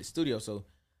spend out at the studio. So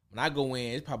when I go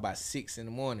in, it's probably about 6 in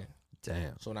the morning.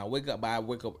 Damn. So when I wake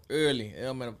up early. It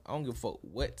don't matter, I don't give a fuck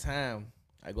what time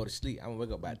I go to sleep. I'm gonna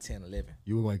wake up by 10, 11.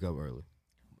 You would wake up early.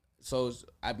 So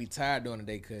I be tired during the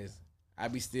day because I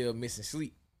be still missing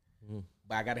sleep.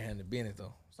 But I gotta handle the business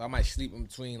though. So I might sleep in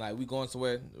between. Like we going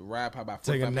somewhere, ride probably about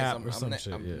 45 minutes. Take a nap or some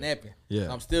shit. I'm napping. Yeah.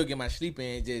 So I'm still getting my sleep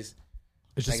in. It's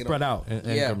just spread out.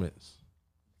 Increments.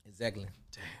 Exactly.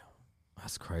 Damn.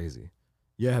 That's crazy.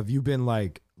 Yeah. Have you been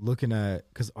like looking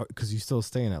at because you still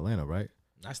stay in Atlanta, right?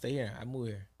 I stay here. I move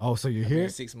here. Oh, so you're here?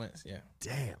 6 months. Yeah.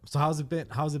 Damn. So how's it been?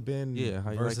 Yeah. How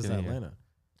you versus liking Atlanta?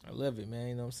 Here? I love it, man.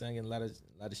 You know what I'm saying? Getting a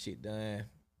lot of shit done.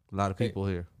 A lot of people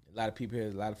here. A lot of people here.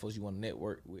 A lot of folks you want to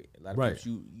network with. A lot of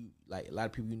people you like. A lot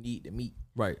of people you need to meet.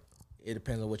 Right. It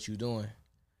depends on what you're doing.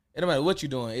 It don't matter what you're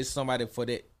doing. It's somebody for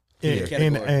that category. You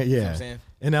know what I'm saying?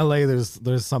 In LA,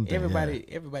 there's something.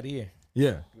 Everybody here. Yeah,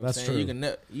 you know that's true.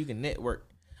 You can network.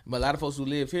 But a lot of folks who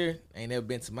live here ain't never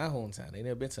been to my hometown. They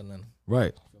never been to Atlanta. Right. You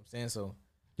know what I'm saying? So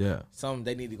yeah, some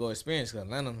they need to go experience because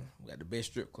Atlanta we got the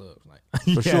best strip clubs. Like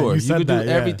for sure, you can do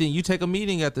everything. You take a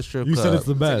meeting at the strip club. You said it's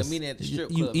the best. Take a meeting at the strip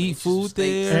club. You eat food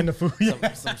there and the food,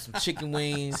 some chicken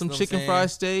wings, some chicken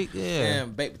fried steak. Yeah,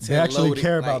 baked potato they actually loaded,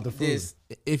 care like about the food. This.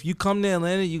 If you come to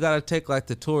Atlanta, you gotta take like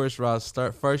the tourist route.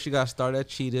 First, you gotta start at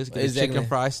Cheetah's, get a chicken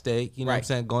fried steak. You know what I'm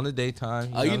saying? Go in the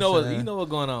daytime. You know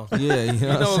what's going on. Yeah, you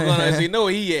know what's going on. So you know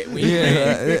where he at.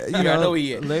 You know where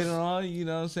he at. Later on, you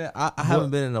know what I'm saying? I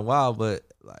haven't been in a while, but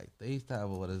like they used to have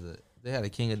what is it? They had a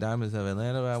King of Diamonds of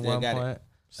Atlanta at one point.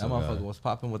 That motherfucker was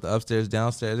popping with the upstairs,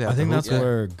 downstairs. I think that's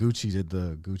where Gucci did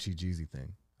the Gucci Jeezy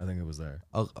thing. I think it was there.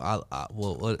 Oh, I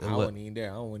wasn't even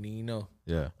there. I don't even know.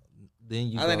 Yeah.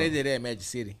 Then I think they did that at Magic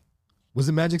City. Was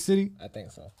it Magic City? I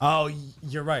think so. Oh,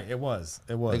 you're right. It was.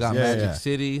 They got Magic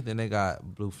City. Then they got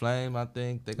Blue Flame. I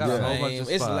think they got a whole bunch of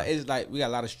spots. It's like we got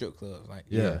a lot of strip clubs. Like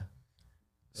we got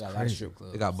a lot of strip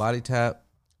clubs. They got Body Tap,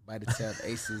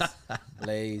 Aces,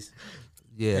 Blaze.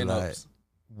 Yeah, like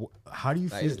how do you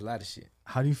feel? It's a lot of shit.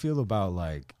 How do you feel about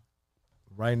like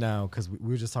right now? Because we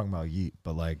were just talking about Yeet,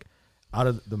 but like out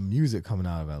of the music coming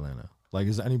out of Atlanta, like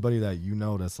is there anybody that you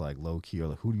know that's like low key or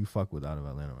like who do you fuck with out of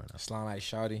Atlanta right now? Slime Like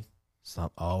Shawty.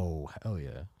 Oh hell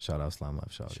yeah! Shout out Slime Like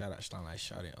Shawty. Shout out Slime Like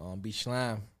Shawty. Beach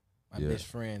Slime, my best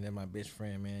friend. That's my best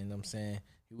friend, man. You know what I'm saying?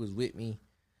 He was with me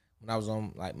when I was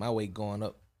on like my way going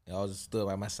up. He always stood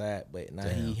by my side, but now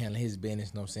he handling his business.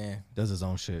 You know what I'm saying? Does his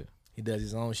own shit. He does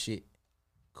his own shit.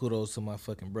 Kudos to my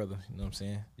fucking brother. You know what I'm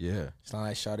saying? Yeah. It's not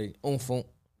like shawty Umfunk.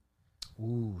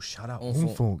 Ooh, shout out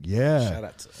Umfunk. Umfunk. Yeah. Shout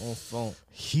out to Umfunk.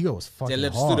 He goes fucking Just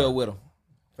left the hard. studio with him.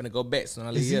 Finna go back soon.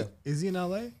 I leave here. Is he in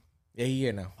LA? Yeah, he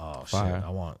here now. Oh Fire. shit! I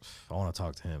want to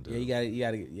talk to him, dude. Yeah, you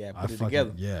gotta put it fucking-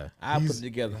 together. Yeah, I'll put it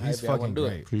together. He's I wanna fucking do it.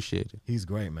 great. Appreciate it. He's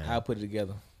great, man. I'll put it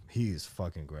together. He's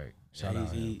fucking great. Shout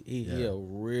out him. He Yeah. a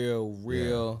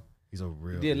real. He's a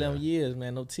real. He did 11 yeah. years,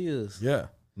 man. No tears. Yeah,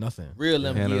 nothing. Real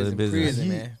 11 Handle years the in business. prison, he,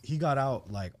 man. he got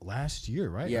out like last year,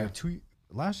 right? Yeah. Like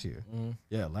last year. Mhm.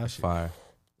 Yeah, last year. Fire.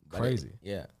 Crazy.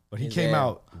 Yeah. But he His came ass-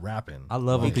 out rapping. I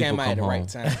love when He people came out come at the home. right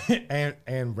time.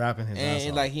 and rapping his ass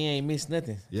And off. like he ain't missed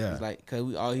nothing. Yeah. It's like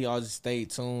cause he always stayed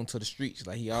tuned to the streets.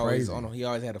 Like he always Crazy. he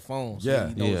always had a phone. So Yeah.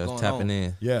 he know Yeah, what's going tapping on.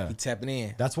 in. yeah, He tapping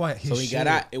in. that's why his So he shit, got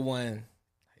out. It wasn't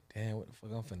like, damn, what the fuck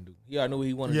I'm finna do? He already knew what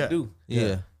he wanted Yeah. to do.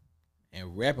 Yeah.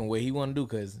 And rapping what he wanted to do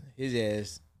because his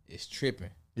ass is tripping.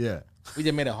 Yeah, We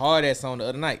just made a hard ass song the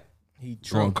other night. He Going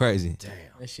drunk. crazy. damn.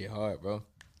 That shit hard, bro.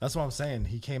 That's what I'm saying.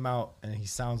 He came out and he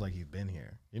sounds like he's been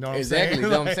here. You know what Exactly. I'm You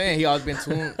saying? know what I'm saying? He always been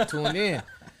tuned in.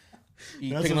 He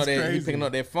That's picking up what's that. crazy. He picking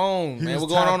up that phone, He man. was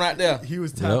What's going on out there? He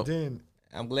was tapped in.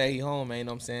 I'm glad he home, man. You know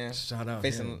what I'm saying? Shout out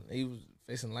Facing, him. he was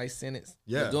facing life sentence.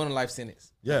 Yeah. He was doing a life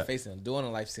sentence. Yeah. Doing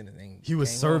a life sentence. And He was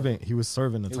came serving. home. He was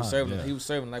serving the He time. was serving. yeah. He was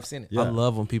serving life sentence. Yeah. I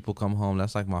love when people come home.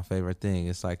 That's like my favorite thing.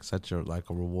 It's like such a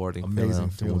rewarding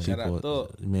Amazing feeling. feeling. When Shout out people,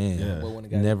 Thug. man, Yeah. Boy, when he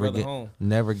got his never brother home.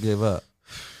 never give up.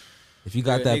 If you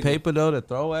got Real that nigga. paper though to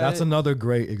throw at That's it, another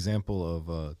great example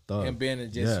of Thug. And being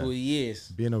just Yeah. who he is.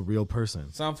 Being a real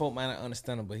person. Some folk might not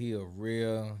understand him, but he a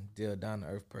real deal down to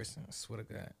earth person. I swear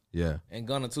to God. Yeah. And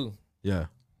Gunna too. Yeah.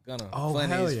 Gunna. Oh, funny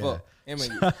hell as yeah. fuck. Him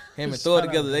and Thor Shout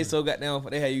together, out, they man. so goddamn.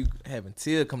 They had you having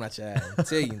tears coming out your eyes. I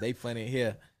tell you, they funny here. You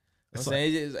know what I'm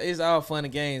saying? It's all fun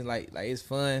and games. Like it's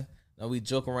fun. You know, we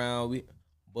joke around.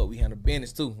 But we handle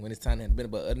business too when it's time to handle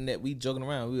business. But other than that, we joking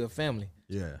around. We a family.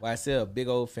 Yeah. Why I say a big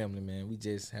old family, man. We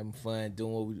just having fun,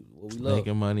 doing what we love.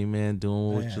 making money, man,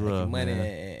 doing what you love, money man.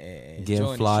 and Getting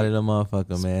enjoying fly to this shit. the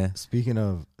motherfucker, man. Speaking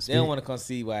of, They don't want to come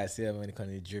see YSL when it comes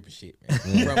to this dripping shit, man.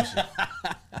 I promise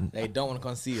you. They don't want to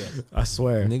come see us. I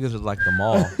swear. Niggas is like the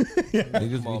mall.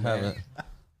 Niggas Come on, be man. having.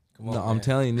 Come on, No, man. I'm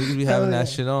telling you, niggas be having that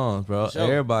shit on, bro. For sure.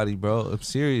 Everybody, bro. I'm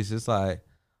serious. It's like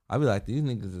I be like, these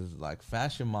niggas is like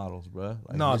fashion models, bro.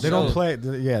 Like, No, this they shit- don't play.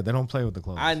 Yeah, they don't play with the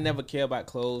clothes. I never care about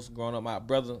clothes growing up. My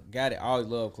brother got it. I always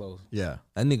loved clothes. Yeah.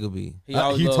 That nigga be. He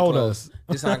always he loved told clothes. us.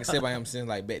 This is how I can say about him since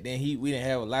like back then. We didn't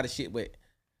have a lot of shit, but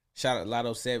shout out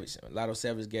Lotto Savage. Lotto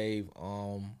Savage gave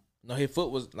no, his foot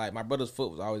was like my brother's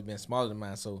foot was always been smaller than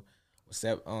mine. So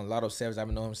Lotto Savage, I've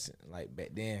been knowing him since, like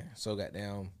back then. So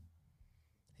goddamn,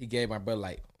 he gave my brother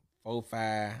like 4,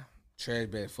 5 trash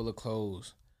bags full of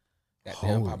clothes. Goddamn,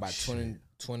 Holy probably about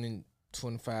shit.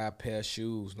 25 pair of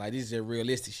shoes. Like this is a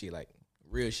realistic shit, like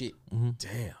real shit.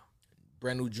 Damn.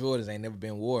 Brand new Jordans ain't never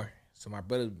been wore. So my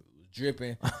brother was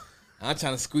dripping. I'm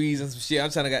trying to squeeze in some shit. I'm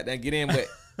trying to goddamn get in, but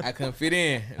I couldn't fit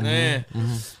in. Man.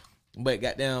 But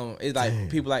goddamn, it's like Damn.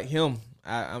 people like him.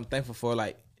 I'm thankful for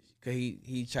like, cause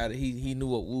he knew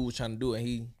what we was trying to do, and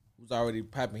he was already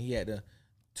popping. He had to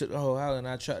took the whole house and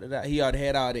I tried it out. He already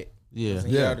had all that. Yeah.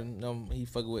 He Yeah. already he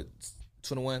fucking with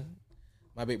 21.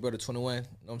 My big brother 21. You know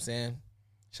what I'm saying?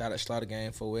 Shout out Slaughter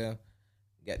Gang for well.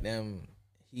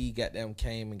 He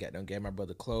came and gave my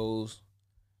brother clothes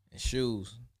and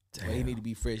shoes. But he Damn. need to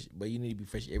be fresh. But you need to be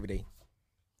fresh every day.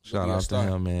 Shout You're a out to star.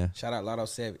 him, man. Shout out Lotto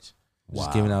Savage.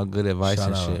 Just giving out good advice Shout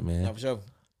and out. shit, man. Yeah, for sure.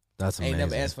 That's amazing. Ain't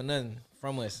never asked for nothing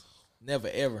from us. Never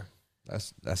ever.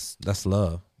 That's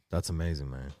love. That's amazing,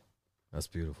 man. That's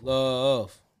beautiful.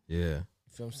 Love. Yeah. You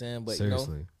feel what I'm saying? But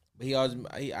Seriously. you know, but he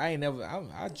always I ain't never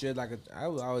I dress like I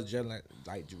was always dressing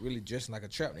like really dressing like a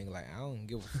trap nigga. Like I don't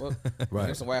give a fuck. Right.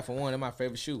 Them some White for One. They're my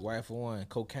favorite shoe. White for One,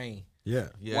 cocaine. Yeah.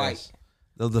 White.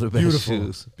 Those are the best Beautiful.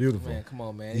 shoes. Beautiful. Man, come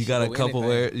on, man. You This got shit a go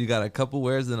couple anything. you got a couple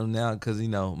wears in them now because you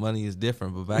know money is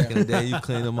different. But back in the day, you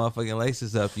clean the motherfucking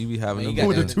laces up, you be having Man, them. you got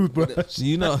With a them- toothbrush.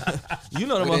 You know the With that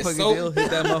motherfucking soap. deal.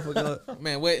 Hit that motherfucker up.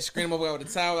 Man, wet screen him over with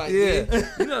the towel like Yeah,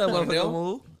 this. you know that One of motherfucker them.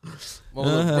 move.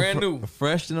 Motherfucker brand new.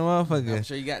 Fresh to the I'm motherfucker.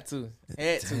 sure you got to.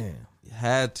 Had to. You know Damn.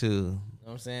 Had to.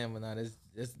 what I'm saying? But nah,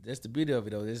 that's the beauty of it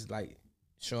though. This is like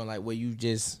showing like where you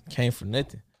just came from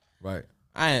nothing. Right.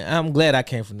 I'm glad I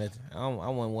came from nothing. I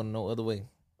wouldn't want no other way.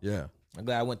 Yeah. I'm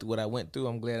glad I went through what I went through.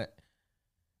 I'm glad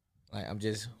I'm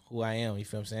just who I am. You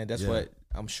feel what I'm saying? That's Yeah. what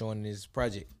I'm showing in this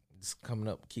project. It's coming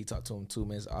up. Keep Talk to him too,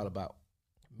 man. It's all about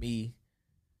me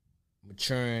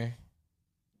maturing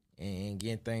and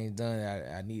getting things done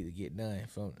that I need to get done.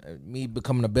 From me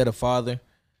becoming a better father.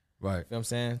 Right. You feel what I'm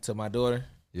saying? To my daughter.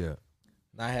 Yeah.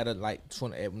 Now I had a like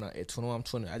 20 at 21,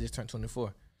 20. I just turned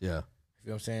 24. Yeah. You feel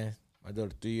what I'm saying? My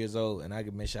daughter 3 years old, and I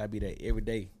can make sure I be there every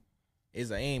day.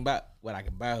 It ain't about what I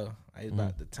can buy her. It's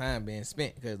about the time being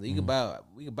spent. Because we can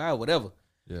buy whatever.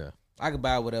 Yeah. I can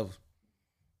buy whatever.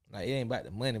 Like it ain't about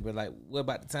the money, but like what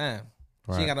about the time?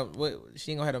 Right.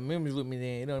 She ain't gonna have the memories with me.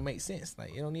 Then it don't make sense.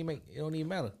 Like it don't even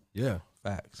matter. Yeah.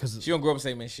 Facts. Cause she don't grow up and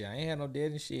say, man, shit, I ain't had no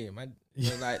dad and shit. My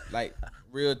like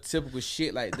real typical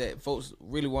shit like that. Folks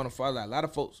really want to father. Like, a lot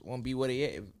of folks want to be where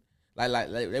they at. Like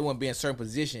they want to be in a certain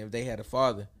position if they had a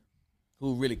father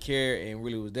who really cared and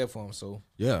really was there for them. So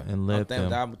yeah, and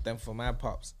I'm thankful for my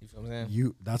pops. You feel what I'm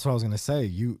saying? That's what I was gonna say.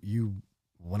 You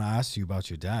when I asked you about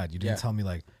your dad, you didn't tell me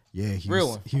like, yeah,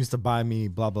 he used to buy me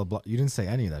blah blah blah. You didn't say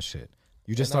any of that shit.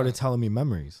 You just started telling me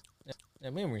memories. Yeah,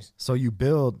 memories. So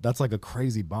that's like a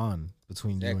crazy bond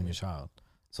between you and your child.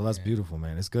 So that's beautiful,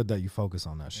 man. It's good that you focus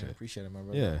on that shit. I appreciate it, my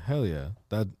brother. Yeah, hell yeah.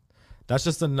 That's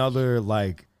just another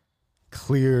like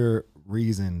clear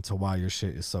reason to why your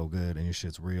shit is so good and your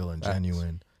shit's real and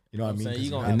genuine. You know what I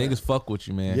mean? And niggas fuck with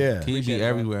you, man. Yeah. He be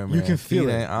everywhere, man. You can feel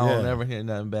it. I don't never hear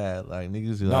nothing bad. Like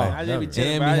niggas be like, I just be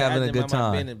chilling, bro. Having a good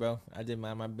time. Business, bro. I just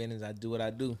mind my business. I do what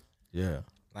I do. Yeah.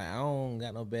 Like I don't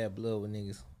got no bad blood with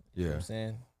niggas. You know what I'm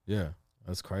saying? Yeah.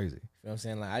 That's crazy. You know what I'm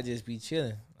saying? Like I just be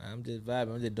chilling. I'm just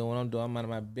vibing. I'm just doing what I'm doing. I'm out of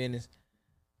my business.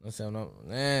 You know what I'm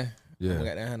saying? I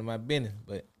got that handle my business.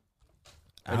 But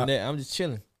I'm just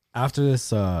chilling. After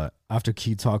this, after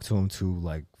Keed talked to him too,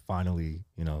 like finally,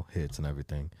 hits and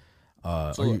everything.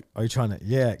 Are you trying to?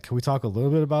 Yeah, can we talk a little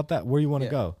bit about that? Where you want to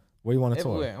go? Where you want to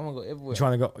tour? I'm gonna go everywhere. You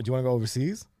trying to go? Do you want to go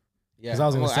overseas? Yeah,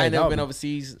 I ain't never been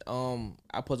overseas. I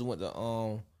supposed to went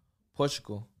to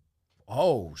Portugal.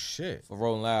 Oh shit! For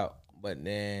Rolling Loud, but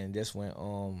then that's when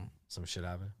some shit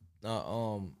happened.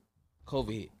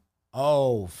 COVID hit.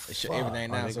 Oh, fuck.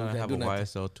 Everything now. Are they gonna have a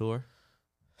YSL tour?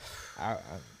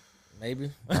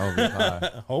 Maybe. That would be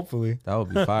fire. Hopefully. That would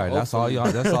be fire. That's all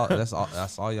y'all.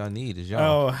 That's all y'all need is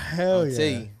y'all. Oh hell yeah! Tell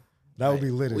you, that would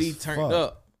be lit. We turned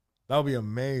up. That would be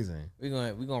amazing. We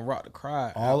gonna rock the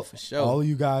crowd out for sure. All of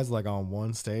you guys like on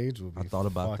one stage would be. I thought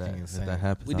about that. Insane. If that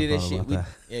happens, we did that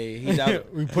shit. He's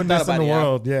out. We putting this in the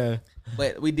world. Yeah.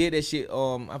 But we did that shit.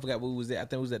 I forgot what was it. I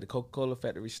think it was at the Coca-Cola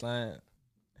factory. Schlein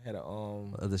had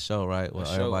the show, right? With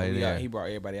everybody there. He brought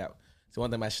everybody out. So one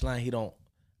thing about Schlein,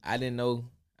 I didn't know.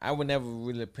 I would never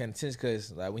really pay attention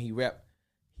because like when he rap,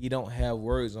 he don't have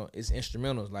words on. It's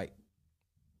instrumentals. Like,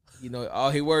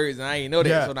 all his words, and I didn't know that.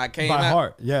 Yeah, so when I came by out,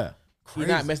 heart. Yeah. He's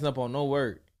not messing up on no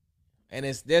word. And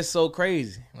that's so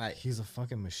crazy. Like he's a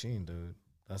fucking machine, dude.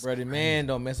 That's the man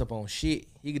don't mess up on shit.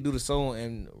 He could do the song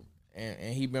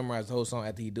and he memorized the whole song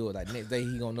after he do it. Like next day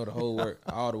he gonna know the whole word,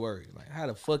 all the words. Like how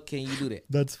the fuck can you do that?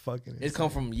 That's fucking It's come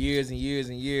from years and years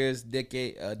and years,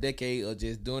 decade of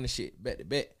just doing the shit back to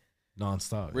back.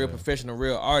 Non-stop. Real professional,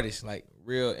 real artist, like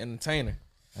real entertainer.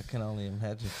 I can only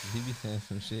imagine he be saying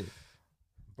some shit.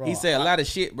 Bro, he said a lot of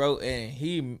shit, bro, and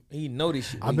he know this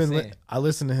shit. I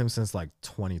listened to him since like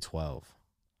 2012.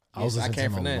 I was listening to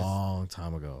him a nuns. long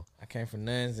time ago. I came from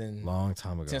nuns and long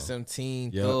time ago.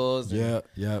 1017 Thugs. Yeah.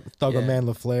 Thugger Man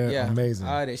LaFleur. Yeah, amazing.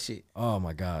 All that shit. Oh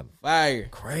my god. Fire.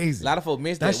 Crazy. A lot of folks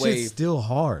miss that that wave. Shit's still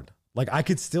hard. Like I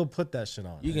could still put that shit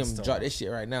on. You can drop that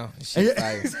shit right now. Shit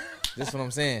fire. That's what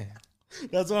I'm saying.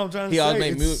 That's what I'm trying to say. He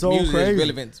always made so music crazy.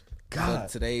 Relevant for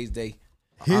today's day.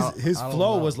 His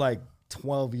flow was like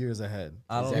 12 years ahead.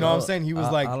 You know what I'm saying? He was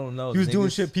like, I don't know. He was doing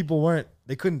shit people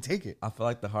they couldn't take it. I feel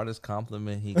like the hardest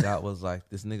compliment he got was like,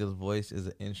 this nigga's voice is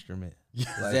an instrument. Like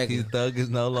exactly. Thug is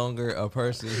no longer a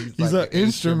person. He's like an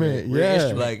instrument.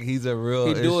 Yeah. Like he's a real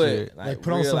he do instrument. It. Like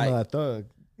put on some of that Thug.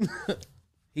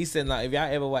 He said like, if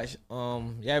y'all ever watch,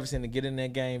 y'all ever seen the Get In There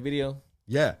Game video?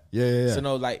 Yeah. So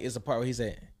no, like it's a part where he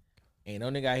said, ain't no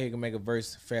nigga out here can make a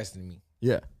verse faster than me.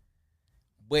 Yeah.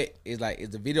 But it's like,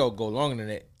 if the video go longer than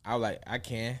that, I was like, I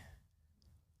can.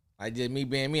 Like just me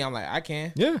being me, I'm like, I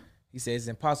can. Yeah. He said it's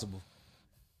impossible.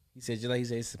 He said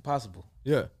it's impossible.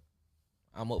 Yeah.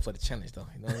 I'm up for the challenge though.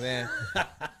 You know what I'm saying?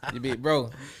 You big bro.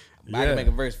 I can make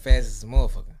a verse fast as a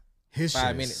motherfucker. His 5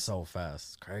 shit minutes. Is so fast.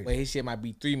 It's crazy. But his shit might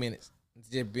be 3 minutes. It's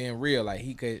just being real. Like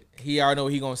he already know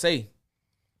what he gonna say.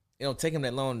 It don't take him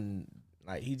that long.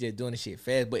 Like he just doing the shit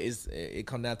fast. But it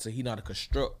come down to he know how to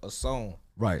construct a song.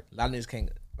 Right. A lot of niggas can't,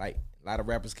 like a lot of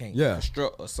rappers can't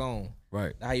construct a song.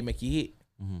 Right. That's how you make you hit.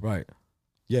 Mm-hmm. Right.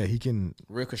 Yeah, he can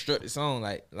real construct the song.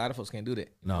 Like a lot of folks can't do that.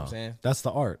 You know what I'm saying? That's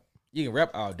the art. You can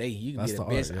rap all day. You can be the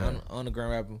best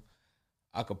underground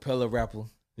rapper, acapella rapper.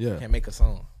 Yeah. You can't make a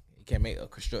song. You can't make a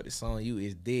constructed song. You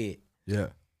is dead. Yeah.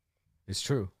 It's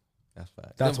true. That's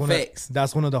fact.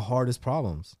 That's one of the hardest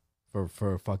problems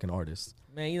for fucking artists.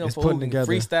 Man, folks who can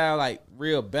freestyle like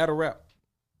real battle rap.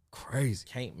 Crazy.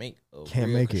 Can't make a Can't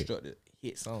real make it. constructed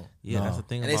hit song. Yeah, No. that's the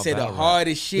thing And about they say the battle rap.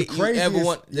 hardest shit you ever craziest-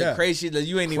 want. The yeah. crazy shit that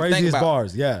you ain't even think Craziest about.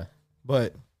 bars, yeah.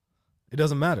 But it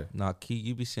doesn't matter. Nah, Key,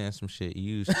 you be saying some shit.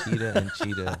 You used cheetah and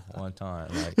cheetah one time,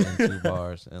 like in 2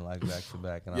 bars and like back to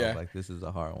back, and I Yeah. was like, this is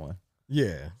a hard one.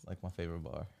 Yeah. It's like my favorite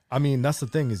bar. I mean, that's the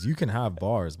thing is you can have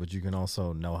bars, but you can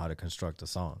also know how to construct a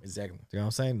song. Exactly. You know what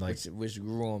I'm saying? Like, Which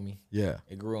grew on me. yeah.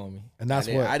 It grew on me. And that's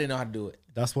I didn't- what- I didn't know how to do it.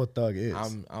 That's what Thug is.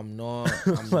 I'm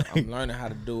learning how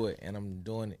to do it, and I'm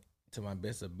doing it to my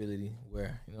best ability.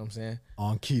 Where you know what I'm saying?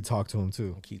 On Key, talk to him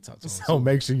too. I'm keep talking to him. So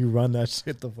make sure you run that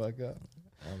shit the fuck up.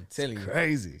 I'm telling you,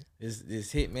 Crazy. this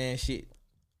Hitman shit,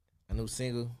 a new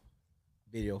single,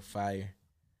 video fire,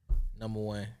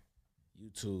 #1,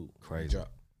 YouTube Crazy.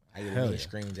 drop. I get a Hell million yeah.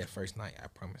 screams that first night. I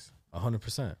promise.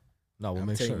 100%. No, we'll I'm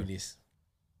make telling sure. you this.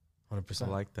 100%.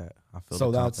 I like that. I feel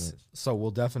So the that's confidence. so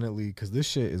we'll definitely because this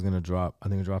shit is gonna drop. I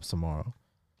think it drops tomorrow.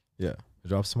 Yeah, it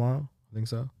drops tomorrow. I think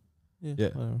so. Yeah.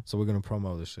 whatever. So we're gonna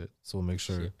promo this shit. So we'll make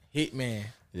sure. Shit. Hitman.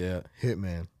 Yeah,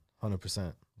 Hitman,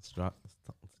 100%. Let's drop. Let's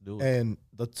do it. And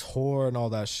the tour and all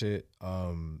that shit.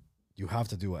 You have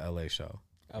to do a LA show.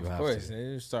 Of You have course. to.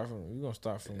 We're gonna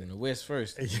start from the West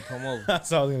first. Come over.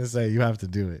 That's all I was gonna say. You have to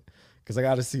do it because I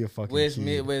got to see a fucking West, Key.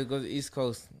 Midwest, go to the East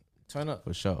Coast. Turn up.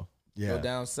 For sure. Yeah, Go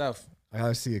down south. I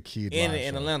gotta see a Key In live show.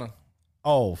 Atlanta.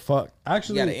 Oh fuck! You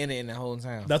Actually, gotta end it in the whole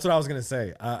town. that's what I was gonna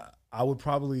say. I would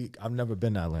probably. I've never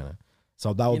been to Atlanta,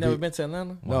 so that You would never be been to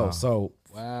Atlanta? no. Wow. So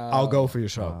Wow. I'll go for your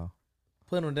show. Wow.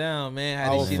 Put them down, man. I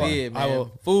How will this shit fuck- is, I man.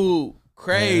 will- Food,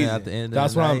 crazy. And at the end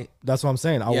That's of the what night, That's what I'm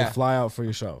saying. I Yeah. will fly out for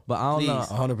your show. But I don't know. Please.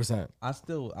 100%. I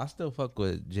still fuck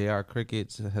with JR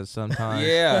Crickets has sometimes.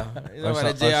 Yeah. You know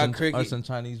about that JR or Cricket? some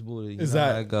Chinese booty. You Is know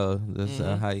that- how it go? That's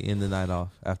how you end the night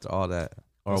off after all that.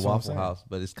 Or That's a what I'm Waffle saying. House,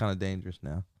 but it's kind of dangerous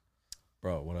now.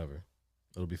 Bro, whatever.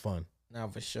 It'll be fun. Nah,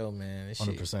 for sure, man. This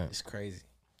 100%. shit, it's crazy.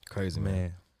 Crazy,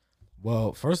 man.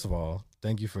 Well, first of all,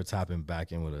 thank you for tapping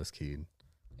back in with us, Keed.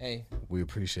 Hey, We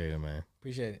appreciate it, man.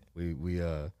 appreciate it. We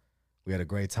had a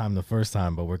great time the first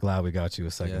time, but we're glad we got you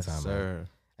a second Yes, time, man. sir.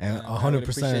 And Man, I really 100%.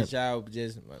 appreciate y'all.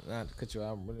 Just not to cut you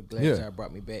out. I'm really glad Yeah. y'all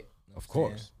brought me back. You know Of what I'm saying?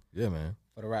 course. Yeah, man.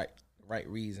 For the right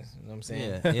reasons. You know what I'm saying?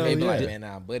 Yeah. They be Hell like, yeah. man,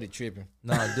 nah, buddy tripping.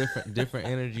 No, different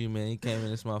energy, man. He came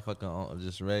in this motherfucker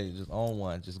just ready, just on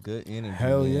one, just good energy.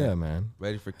 Hell man. yeah, man.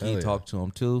 Ready for Hell Key yeah. talk to him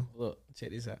too. Look,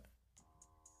 check this out.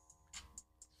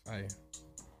 Fire.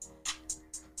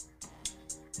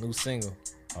 New single.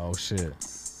 Oh shit.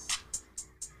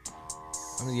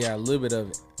 I'm gonna get a little bit of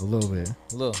it. A little bit.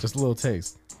 Look, Just a little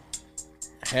taste.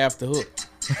 half the hook.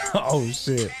 Oh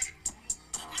shit.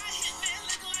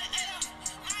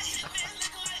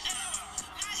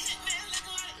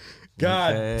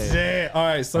 God Okay. damn. All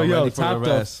right, so I'm yo, ready for tap the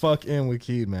the rest. fuck in with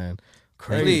Keed, man.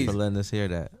 Thank Crazy. you for letting us hear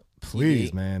that. Please,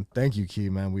 Yeah. man. Thank you,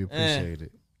 Keed, man. We appreciate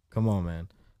it. Come on, man.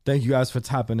 Thank you guys for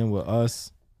tapping in with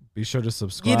us. Be sure to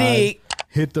subscribe. dig?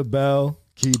 Hit the bell.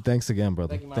 Keed, thanks again,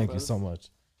 brother. Thank you, my Thank you brothers. so much.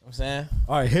 You know what I'm saying?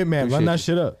 All right, Hitman, run Appreciate that you.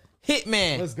 shit up.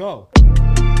 Hitman. Let's go.